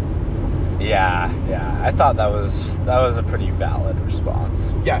 Yeah. I thought that was a pretty valid response.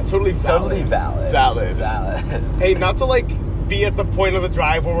 Yeah, totally valid. Valid. Hey, not to, be at the point of the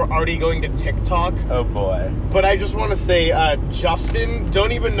drive where we're already going to TikTok. Oh, boy. But I just want to say, Justin,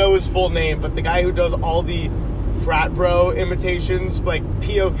 don't even know his full name, but the guy who does all the frat bro imitations, like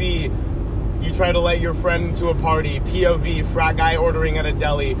POV, you try to let your friend into a party, POV, frat guy ordering at a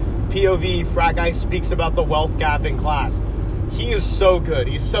deli, POV, frat guy speaks about the wealth gap in class. He is so good.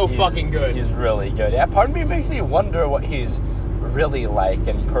 He's fucking good. He's really good. Yeah, part of me makes me wonder what he's really like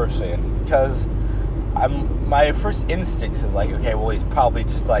in person, because my first instinct is like, okay, well, he's probably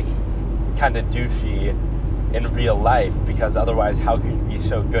just kind of douchey in real life, because otherwise how could he be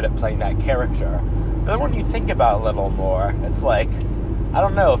so good at playing that character? But then when you think about it a little more, it's like, I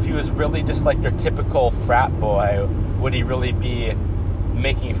don't know, if he was really just your typical frat boy, would he really be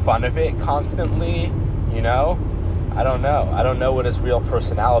making fun of it constantly, you know? I don't know. I don't know what his real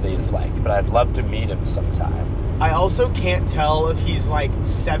personality is like, but I'd love to meet him sometime. I also can't tell if he's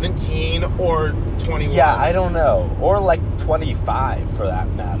 17 or 21. Yeah, I don't know. Or 25 for that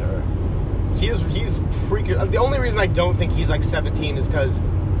matter. He's freaking... The only reason I don't think he's 17 is because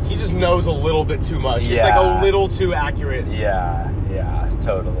he just knows a little bit too much. Yeah. It's a little too accurate. Yeah,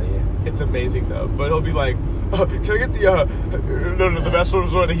 totally. It's amazing though. But he'll be like, oh, can I get the... the best one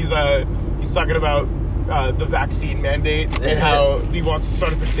was when he's talking about the vaccine mandate and how he wants to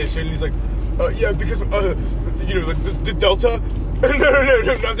start a petition. He's like, yeah, because... the Delta? no,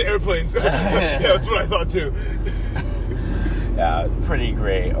 not the airplanes. Yeah, that's what I thought too. Yeah, pretty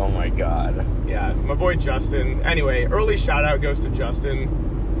great. Oh my god. Yeah, my boy Justin. Anyway, early shout out goes to Justin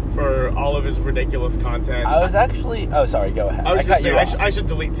for all of his ridiculous content. I was actually... Oh, sorry, go ahead. I was going to say, I should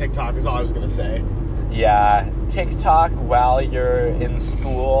delete TikTok is all I was going to say. Yeah, TikTok while you're in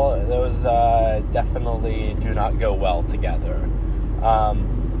school, those definitely do not go well together.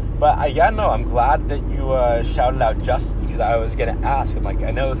 But I'm glad that you shouted out Justin, because I was going to ask him, I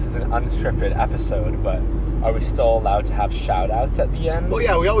know this is an unscripted episode, but are we still allowed to have shout-outs at the end? Well,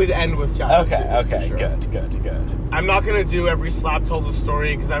 yeah, we always end with shout-outs. Okay, sure. Good. I'm not going to do every Slap Tells a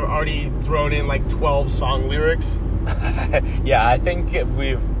Story, because I've already thrown in 12 song lyrics. Yeah, I think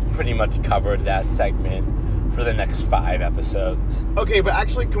we've pretty much covered that segment for the next 5 episodes. Okay, but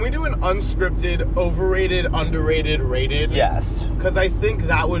actually, can we do an unscripted, overrated, underrated, rated? Yes. Because I think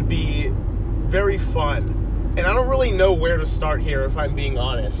that would be very fun. And I don't really know where to start here, if I'm being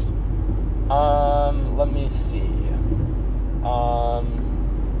honest. Let me see.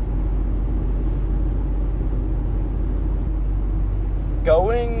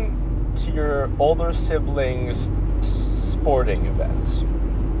 Going to your older siblings' sporting events.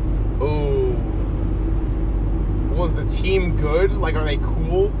 Ooh. Was the team good? Are they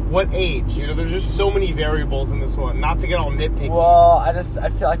cool? What age? There's just so many variables in this one. Not to get all nitpicky. Well, I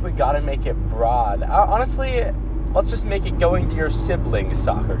feel like we gotta make it broad. Honestly, let's just make it going to your siblings'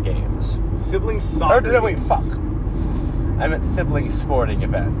 soccer games. Siblings' soccer games? Wait, fuck. I meant siblings' sporting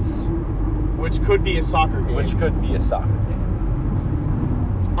events. Which could be a soccer game.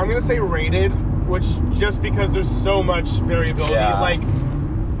 I'm gonna say rated, which just because there's so much variability. Yeah.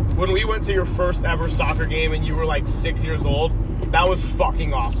 When we went to your first ever soccer game and you were 6 years old, that was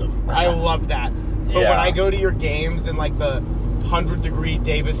fucking awesome. I love that. But when I go to your games in the 100-degree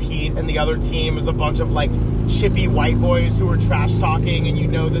Davis heat and the other team is a bunch of chippy white boys who are trash talking, and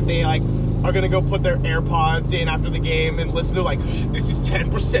that they are going to go put their AirPods in after the game and listen to, like, this is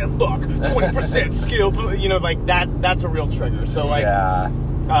 10% luck, 20% skill. You know, like, that's a real trigger. So, like,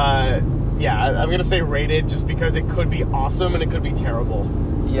 I'm going to say rated just because it could be awesome and it could be terrible.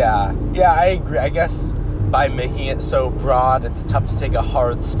 Yeah, I agree. I guess by making it so broad, it's tough to take a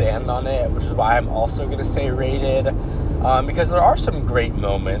hard stand on it, which is why I'm also going to say rated. Because there are some great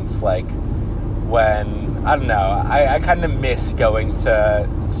moments, like when, I don't know, I kind of miss going to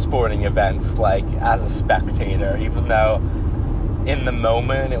sporting events, like, as a spectator, even though in the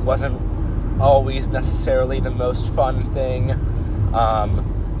moment it wasn't always necessarily the most fun thing.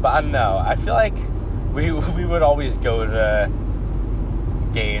 But I don't know, I feel like we would always go to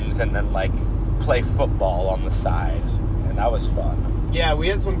games and then, like, play football on the side, and that was fun. Yeah, we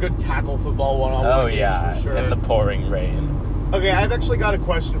had some good tackle football one-on-one games for sure. In the pouring rain. Okay, I've actually got a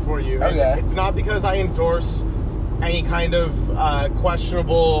question for you. Okay. It's not because I endorse any kind of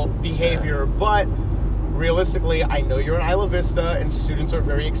questionable behavior, but realistically, I know you're in Isla Vista, and students are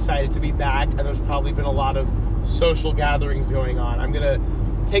very excited to be back, and there's probably been a lot of social gatherings going on. I'm going to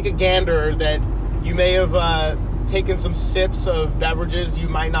take a gander that you may have taken some sips of beverages you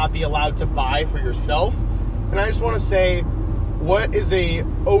might not be allowed to buy for yourself. And I just want to say, what is a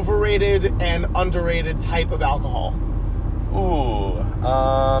overrated and underrated type of alcohol? Ooh,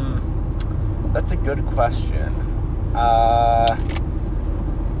 that's a good question. I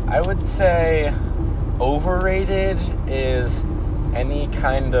would say overrated is any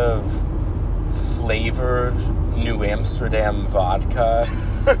kind of flavored New Amsterdam vodka.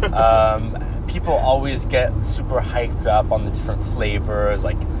 People always get super hyped up on the different flavors,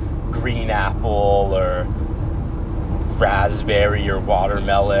 like green apple or raspberry or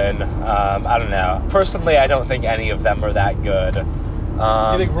watermelon. I don't know. Personally, I don't think any of them are that good. Do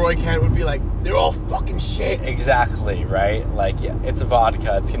you think Roy Kent would be like, they're all fucking shit? Exactly, right? Like, yeah, it's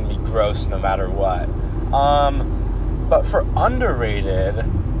vodka. It's going to be gross no matter what. But for underrated,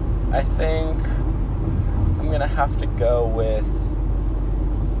 I think I'm going to have to go with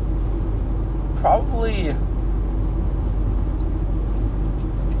probably...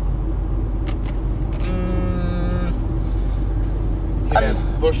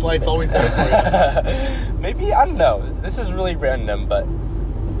 Busch Light's always there for you. Maybe, I don't know. This is really random, but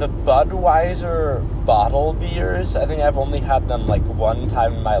the Budweiser bottle beers, I think I've only had them like one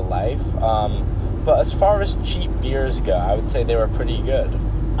time in my life. But as far as cheap beers go, I would say they were pretty good.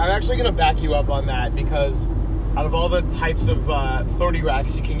 I'm actually going to back you up on that because out of all the types of 30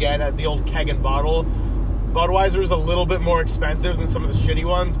 racks you can get at the old keg and bottle, Budweiser is a little bit more expensive than some of the shitty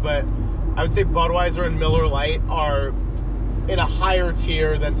ones, but I would say Budweiser and Miller Lite are in a higher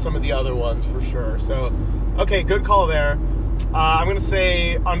tier than some of the other ones for sure. So, okay, good call there. I'm going to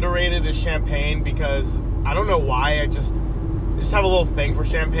say underrated is champagne because I don't know why, I just have a little thing for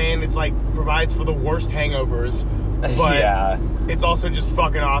champagne. It's like provides for the worst hangovers, but yeah, it's also just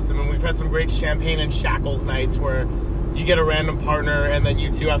fucking awesome. And we've had some great champagne and shackles nights where you get a random partner and then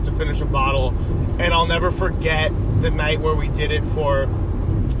you two have to finish a bottle. And I'll never forget the night where we did it for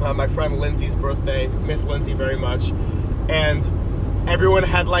my friend Lindsay's birthday. Miss Lindsay very much. And everyone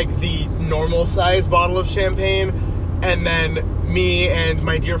had like the normal size bottle of champagne, and then me and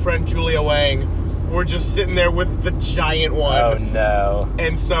my dear friend Julia Wang were just sitting there with the giant one. Oh no.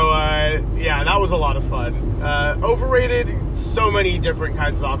 And so yeah, that was a lot of fun. Overrated, so many different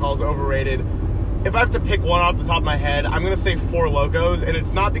kinds of alcohols overrated. If I have to pick one off the top of my head, I'm gonna say Four Lokos, and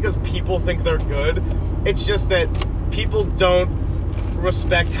it's not because people think they're good, it's just that people don't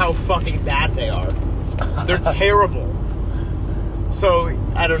respect how fucking bad they are. They're terrible. So,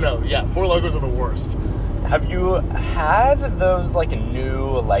 I don't know. Yeah, Four Lokos are the worst. Have you had those, like,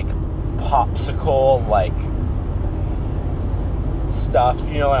 new, like, popsicle, like, stuff?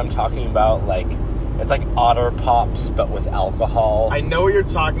 You know what I'm talking about? Like, it's like Otter Pops, but with alcohol. I know what you're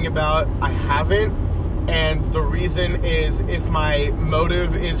talking about. I haven't. And the reason is if my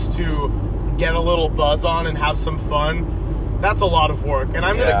motive is to get a little buzz on and have some fun, that's a lot of work. And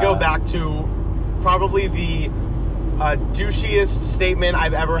I'm going to go back to probably the douchiest statement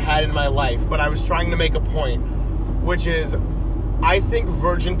I've ever had in my life, but I was trying to make a point, which is I think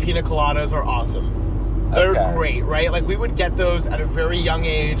virgin pina coladas are awesome. They're great, right? Like, we would get those at a very young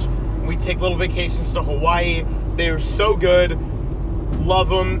age. We'd take little vacations to Hawaii. They're so good. Love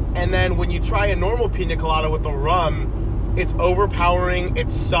them. And then when you try a normal pina colada with the rum, it's overpowering,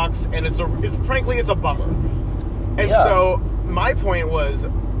 it sucks, and frankly, it's a bummer. And so my point was,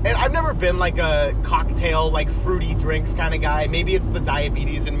 and I've never been like a cocktail, like fruity drinks kind of guy. Maybe it's the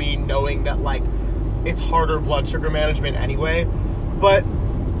diabetes in me knowing that like it's harder blood sugar management anyway. But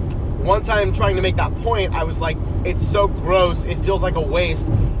one time trying to make that point, I was like, it's so gross, it feels like a waste.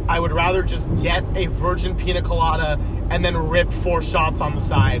 I would rather just get a virgin pina colada and then rip 4 shots on the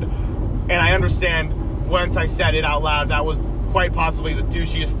side. And I understand, once I said it out loud, that was quite possibly the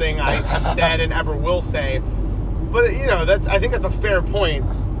douchiest thing I have said and ever will say. But, you know, I think that's a fair point,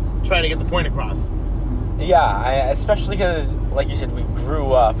 trying to get the point across. Yeah, especially because, like you said, we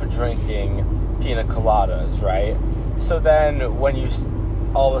grew up drinking pina coladas, right? So then when you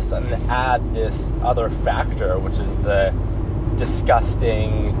all of a sudden add this other factor, which is the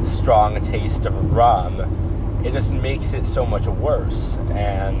disgusting, strong taste of rum, it just makes it so much worse.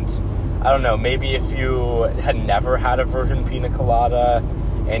 And I don't know, maybe if you had never had a virgin pina colada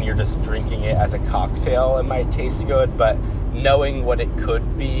and you're just drinking it as a cocktail, it might taste good, but knowing what it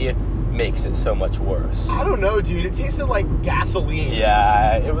could be makes it so much worse. I don't know, dude. It tasted like gasoline.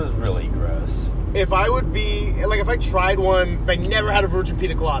 Yeah, it was really gross. If I would be, like, if I tried one, if I never had a virgin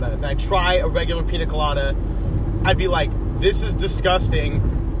pina colada, and I try a regular pina colada, I'd be like, this is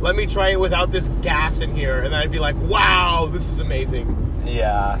disgusting. Let me try it without this gas in here. And then I'd be like, wow, this is amazing.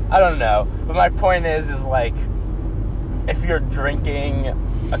 Yeah, I don't know. But my point is like, if you're drinking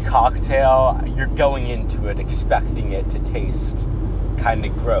a cocktail, you're going into it expecting it to taste kind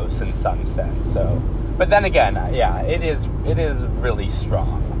of gross in some sense. So, but then again, yeah, it is really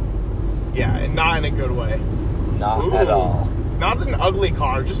strong. Yeah, and not in a good way. Not at all. Not an ugly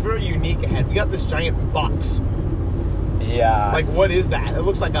car, just very unique ahead. We got this giant box. Yeah. Like, what is that? It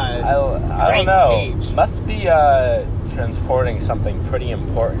looks like a don't giant know. cage. Must be transporting something pretty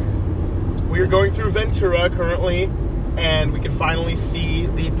important. We are going through Ventura currently, and we can finally see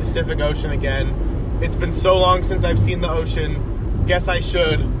the Pacific Ocean again. It's been so long since I've seen the ocean. Guess I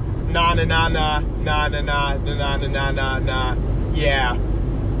should. Na na na na na na na na na na na na. Yeah.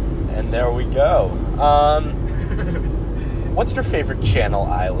 And there we go. What's your favorite Channel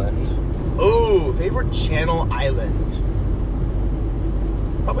Island? Oh, favorite Channel Island?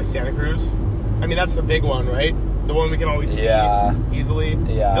 Probably Santa Cruz. I mean, that's the big one, right? The one we can always see easily.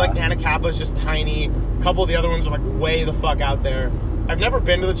 Yeah. I feel like Anacapa's just tiny. A couple of the other ones are like way the fuck out there. I've never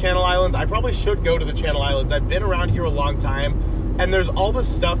been to the Channel Islands. I probably should go to the Channel Islands. I've been around here a long time, and there's all this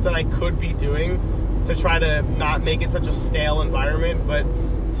stuff that I could be doing to try to not make it such a stale environment, but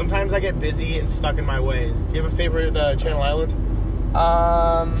sometimes I get busy and stuck in my ways. Do you have a favorite Channel Island?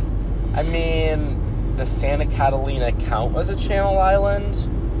 I mean, does Santa Catalina count as a Channel Island?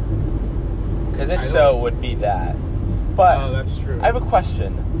 Because if so, it would be that. But oh, that's true. I have a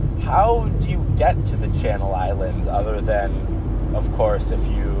question. How do you get to the Channel Islands other than, of course, if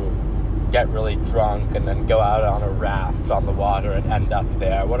you get really drunk and then go out on a raft on the water and end up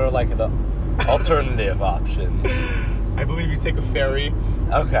there? What are, like, the alternative options? I believe you take a ferry.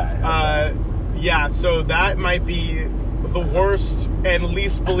 Okay. Yeah, so that might be the worst and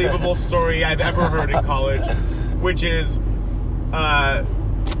least believable story I've ever heard in college, which is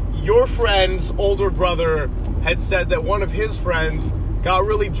your friend's older brother had said that one of his friends got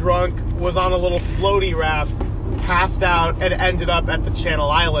really drunk, was on a little floaty raft, passed out, and ended up at the Channel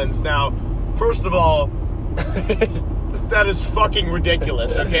Islands. Now, first of all, that is fucking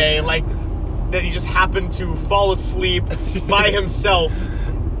ridiculous, okay? Like, that he just happened to fall asleep by himself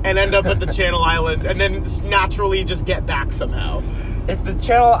and end up at the Channel Islands and then naturally just get back somehow. If the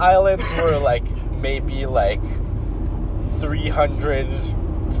Channel Islands were, like, maybe, like, 300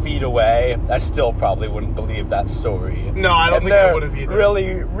 feet away, I still probably wouldn't believe that story. No, I don't think I would have either.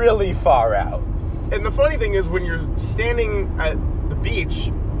 Really, really far out. And the funny thing is, when you're standing at the beach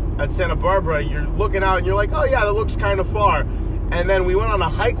at Santa Barbara, you're looking out and you're like, oh yeah, that looks kind of far. And then we went on a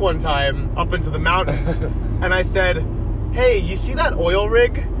hike one time up into the mountains, and I said, hey, you see that oil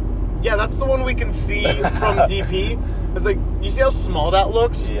rig? Yeah, that's the one we can see from DP. I was like, you see how small that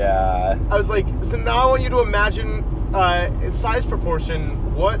looks? Yeah. I was like, so now I want you to imagine size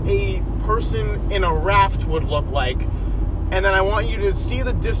proportion, what a person in a raft would look like. And then I want you to see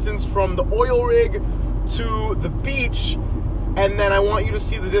the distance from the oil rig to the beach. And then I want you to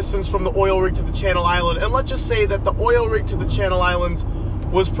see the distance from the oil rig to the Channel Island. And let's just say that the oil rig to the Channel Islands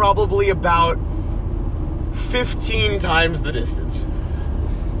was probably about 15 times the distance.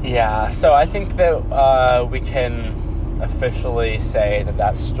 Yeah, so I think that we can officially say that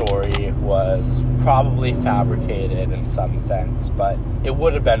that story was probably fabricated in some sense, but it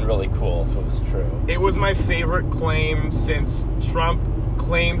would have been really cool if it was true. It was my favorite claim since Trump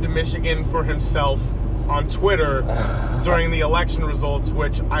claimed Michigan for himself on Twitter during the election results,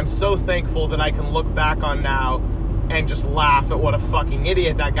 which I'm so thankful that I can look back on now and just laugh at what a fucking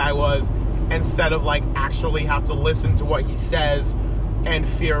idiot that guy was, instead of like actually have to listen to what he says and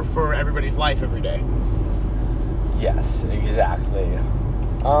fear for everybody's life every day. Yes, exactly.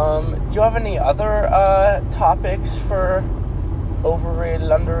 Do you have any other topics for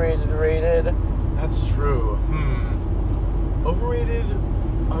overrated, underrated, rated? That's true. Overrated,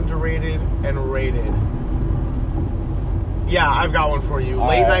 underrated, and rated. Yeah, I've got one for you.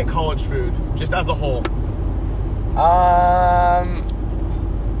 Late night college food, just as a whole.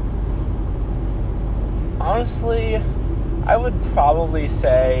 Honestly, I would probably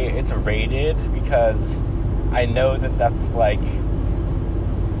say it's rated because I know that that's like,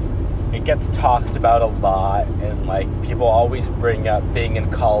 it gets talked about a lot, and like people always bring up being in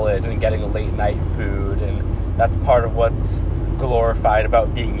college and getting late night food, and that's part of what's glorified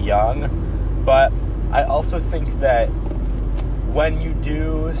about being young. But I also think that when you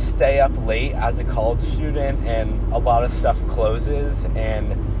do stay up late as a college student and a lot of stuff closes and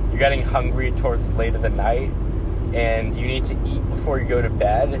you're getting hungry towards late of the night and you need to eat before you go to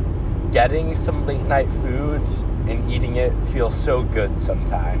bed, getting some late night foods and eating it feels so good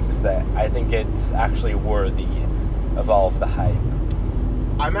sometimes that I think it's actually worthy of all of the hype.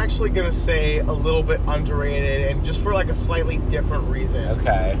 I'm actually going to say a little bit underrated, and just for like a slightly different reason.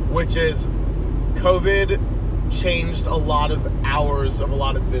 Okay. Which is COVID changed a lot of hours of a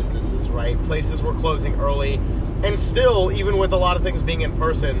lot of businesses, right? Places were closing early, and still, even with a lot of things being in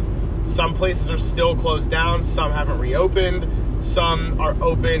person, some places are still closed down, some haven't reopened, some are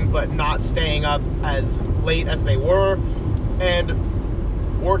open but not staying up as late as they were.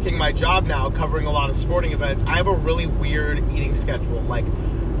 And working my job now, covering a lot of sporting events, I have a really weird eating schedule. Like,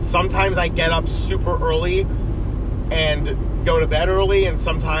 sometimes I get up super early and go to bed early, and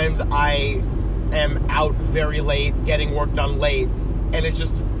sometimes I am out very late, getting work done late, and it's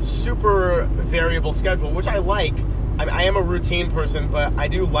just super variable schedule, which I like. I am a routine person, but I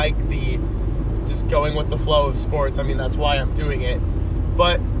do like the just going with the flow of sports. I mean, that's why I'm doing it.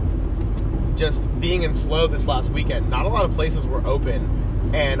 But just being in SLO this last weekend, not a lot of places were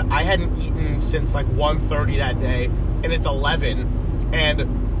open, and I hadn't eaten since like 1:30 that day, and it's 11,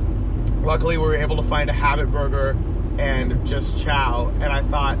 and luckily we were able to find a Habit Burger and just chow, and I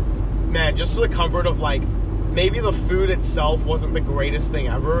thought, man, just the comfort of like, maybe the food itself wasn't the greatest thing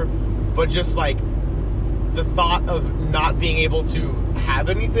ever, but just like the thought of not being able to have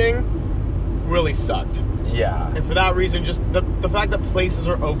anything really sucked. Yeah. And for that reason, just the fact that places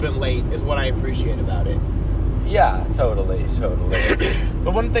are open late is what I appreciate about it. Yeah, totally.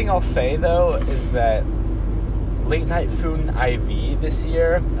 The one thing I'll say, though, is that late night food in IV this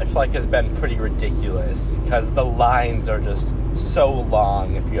year, I feel like has been pretty ridiculous because the lines are just so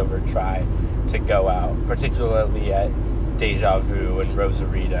long if you ever try to go out, particularly at Deja Vu and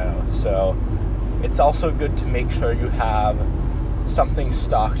Rosarito. So it's also good to make sure you have something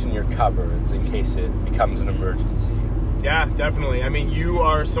stocked in your cupboards in case it becomes an emergency. Yeah, definitely. I mean, you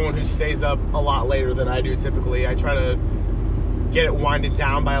are someone who stays up a lot later than I do typically. I try to get it winded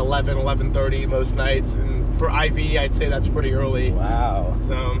down by 11:30 most nights, and for IV, I'd say that's pretty early. Wow.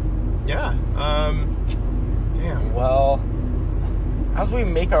 So, yeah. Damn. Well, as we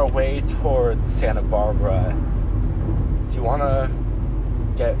make our way towards Santa Barbara, do you want to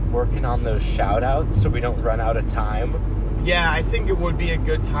get working on those shout-outs so we don't run out of time? Yeah, I think it would be a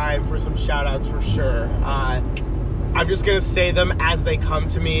good time for some shout-outs for sure. I'm just going to say them as they come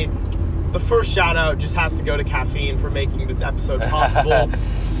to me. The first shout-out just has to go to Caffeine for making this episode possible.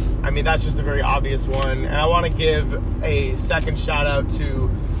 I mean, that's just a very obvious one. And I want to give a second shout-out to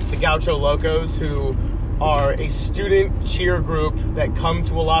the Gaucho Locos, who are a student cheer group that come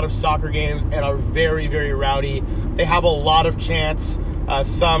to a lot of soccer games and are very, very rowdy. They have a lot of chants.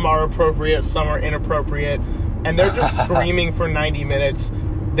 Some are appropriate, some are inappropriate. And they're just screaming for 90 minutes.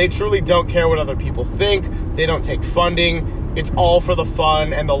 They truly don't care what other people think. They don't take funding. It's all for the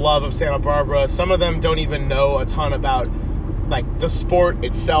fun and the love of Santa Barbara. Some of them don't even know a ton about like the sport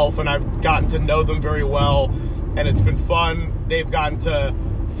itself, and I've gotten to know them very well, and it's been fun. They've gotten to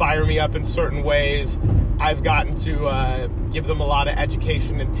fire me up in certain ways. I've gotten to give them a lot of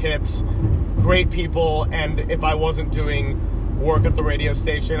education and tips. Great people, and if I wasn't doing work at the radio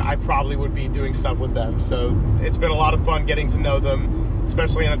station, I probably would be doing stuff with them. So it's been a lot of fun getting to know them,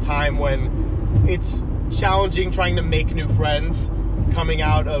 especially in a time when it's challenging trying to make new friends coming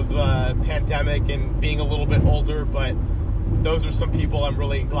out of pandemic and being a little bit older, but those are some people I'm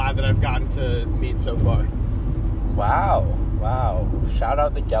really glad that I've gotten to meet so far. Wow. Shout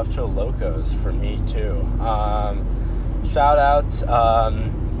out the Gaucho Locos for me too. Shout outs,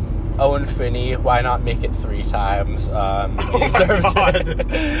 Owen Finney, why not make it 3 times? He deserves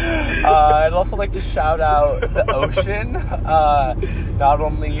it. I'd also like to shout out the ocean, not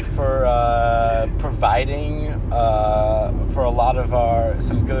only for providing for a lot of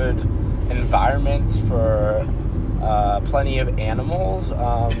some good environments for plenty of animals,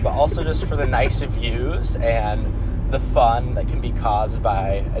 but also just for the nice views and the fun that can be caused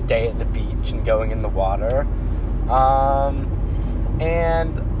by a day at the beach and going in the water.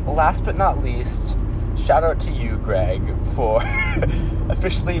 And last but not least, shout out to you, Greg, for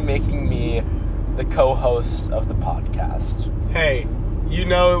officially making me the co-host of the podcast. Hey, you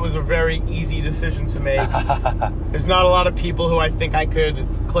know it was a very easy decision to make. There's not a lot of people who I think I could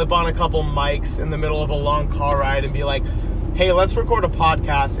clip on a couple mics in the middle of a long car ride and be like, hey, let's record a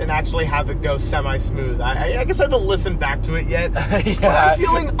podcast and actually have it go semi-smooth. I guess I haven't listened back to it yet. Yeah.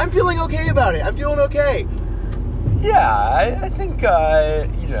 But I'm feeling okay about it. I'm feeling okay. Yeah, I think,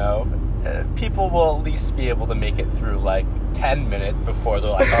 people will at least be able to make it through, 10 minutes before they're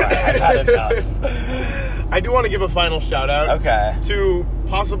like, all right, I've had enough. I do want to give a final shout-out to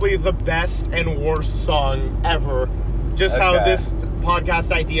possibly the best and worst song ever. Just how this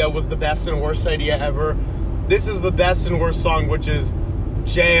podcast idea was the best and worst idea ever. This is the best and worst song, which is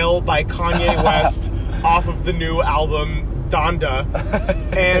Jail by Kanye West off of the new album, Donda.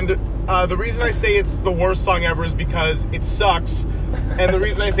 And the reason I say it's the worst song ever is because it sucks. And the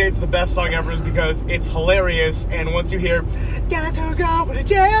reason I say it's the best song ever is because it's hilarious. And once you hear, guess who's going to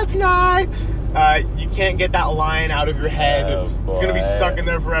jail tonight? You can't get that line out of your head. It's going to be stuck in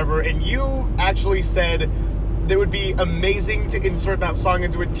there forever. And you actually said that it would be amazing to insert that song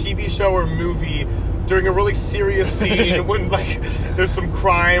into a TV show or movie during a really serious scene when, there's some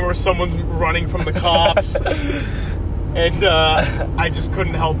crime or someone's running from the cops. And I just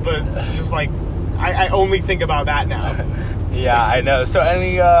couldn't help but just I only think about that now. Yeah, I know. So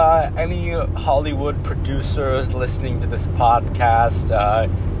any Hollywood producers listening to this podcast,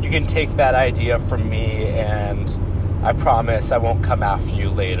 you can take that idea from me, and I promise I won't come after you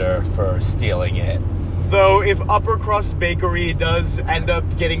later for stealing it. Though if Upper Crust Bakery does end up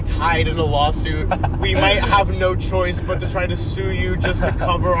getting tied in a lawsuit, we might have no choice but to try to sue you just to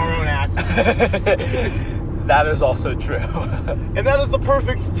cover our own asses. That is also true. And that is the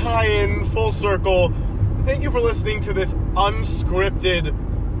perfect tie-in, full circle. Thank you for listening to this unscripted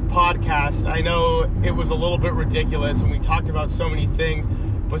podcast. I know it was a little bit ridiculous and we talked about so many things,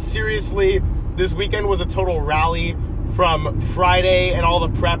 but seriously, this weekend was a total rally from Friday and all the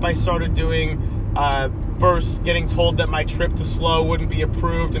prep I started doing. First, getting told that my trip to SLO wouldn't be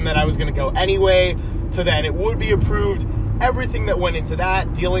approved and that I was going to go anyway, to then it would be approved. Everything that went into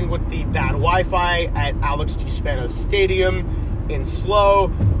that, dealing with the bad Wi-Fi at Alex G. Spanos Stadium in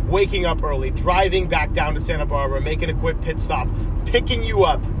SLO, waking up early, driving back down to Santa Barbara, making a quick pit stop, picking you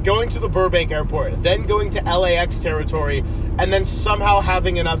up, going to the Burbank airport, then going to LAX territory, and then somehow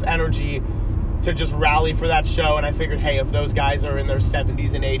having enough energy to just rally for that show. And I figured, hey, if those guys are in their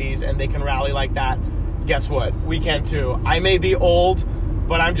 70s and 80s and they can rally like that, guess what? We can too. I may be old,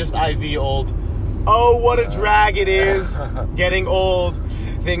 but I'm just IV old. Oh, what a drag it is, getting old.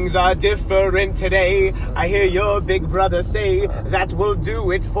 Things are different today. I hear your big brother say that will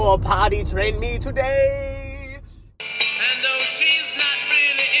do it for Potty Train Me Today.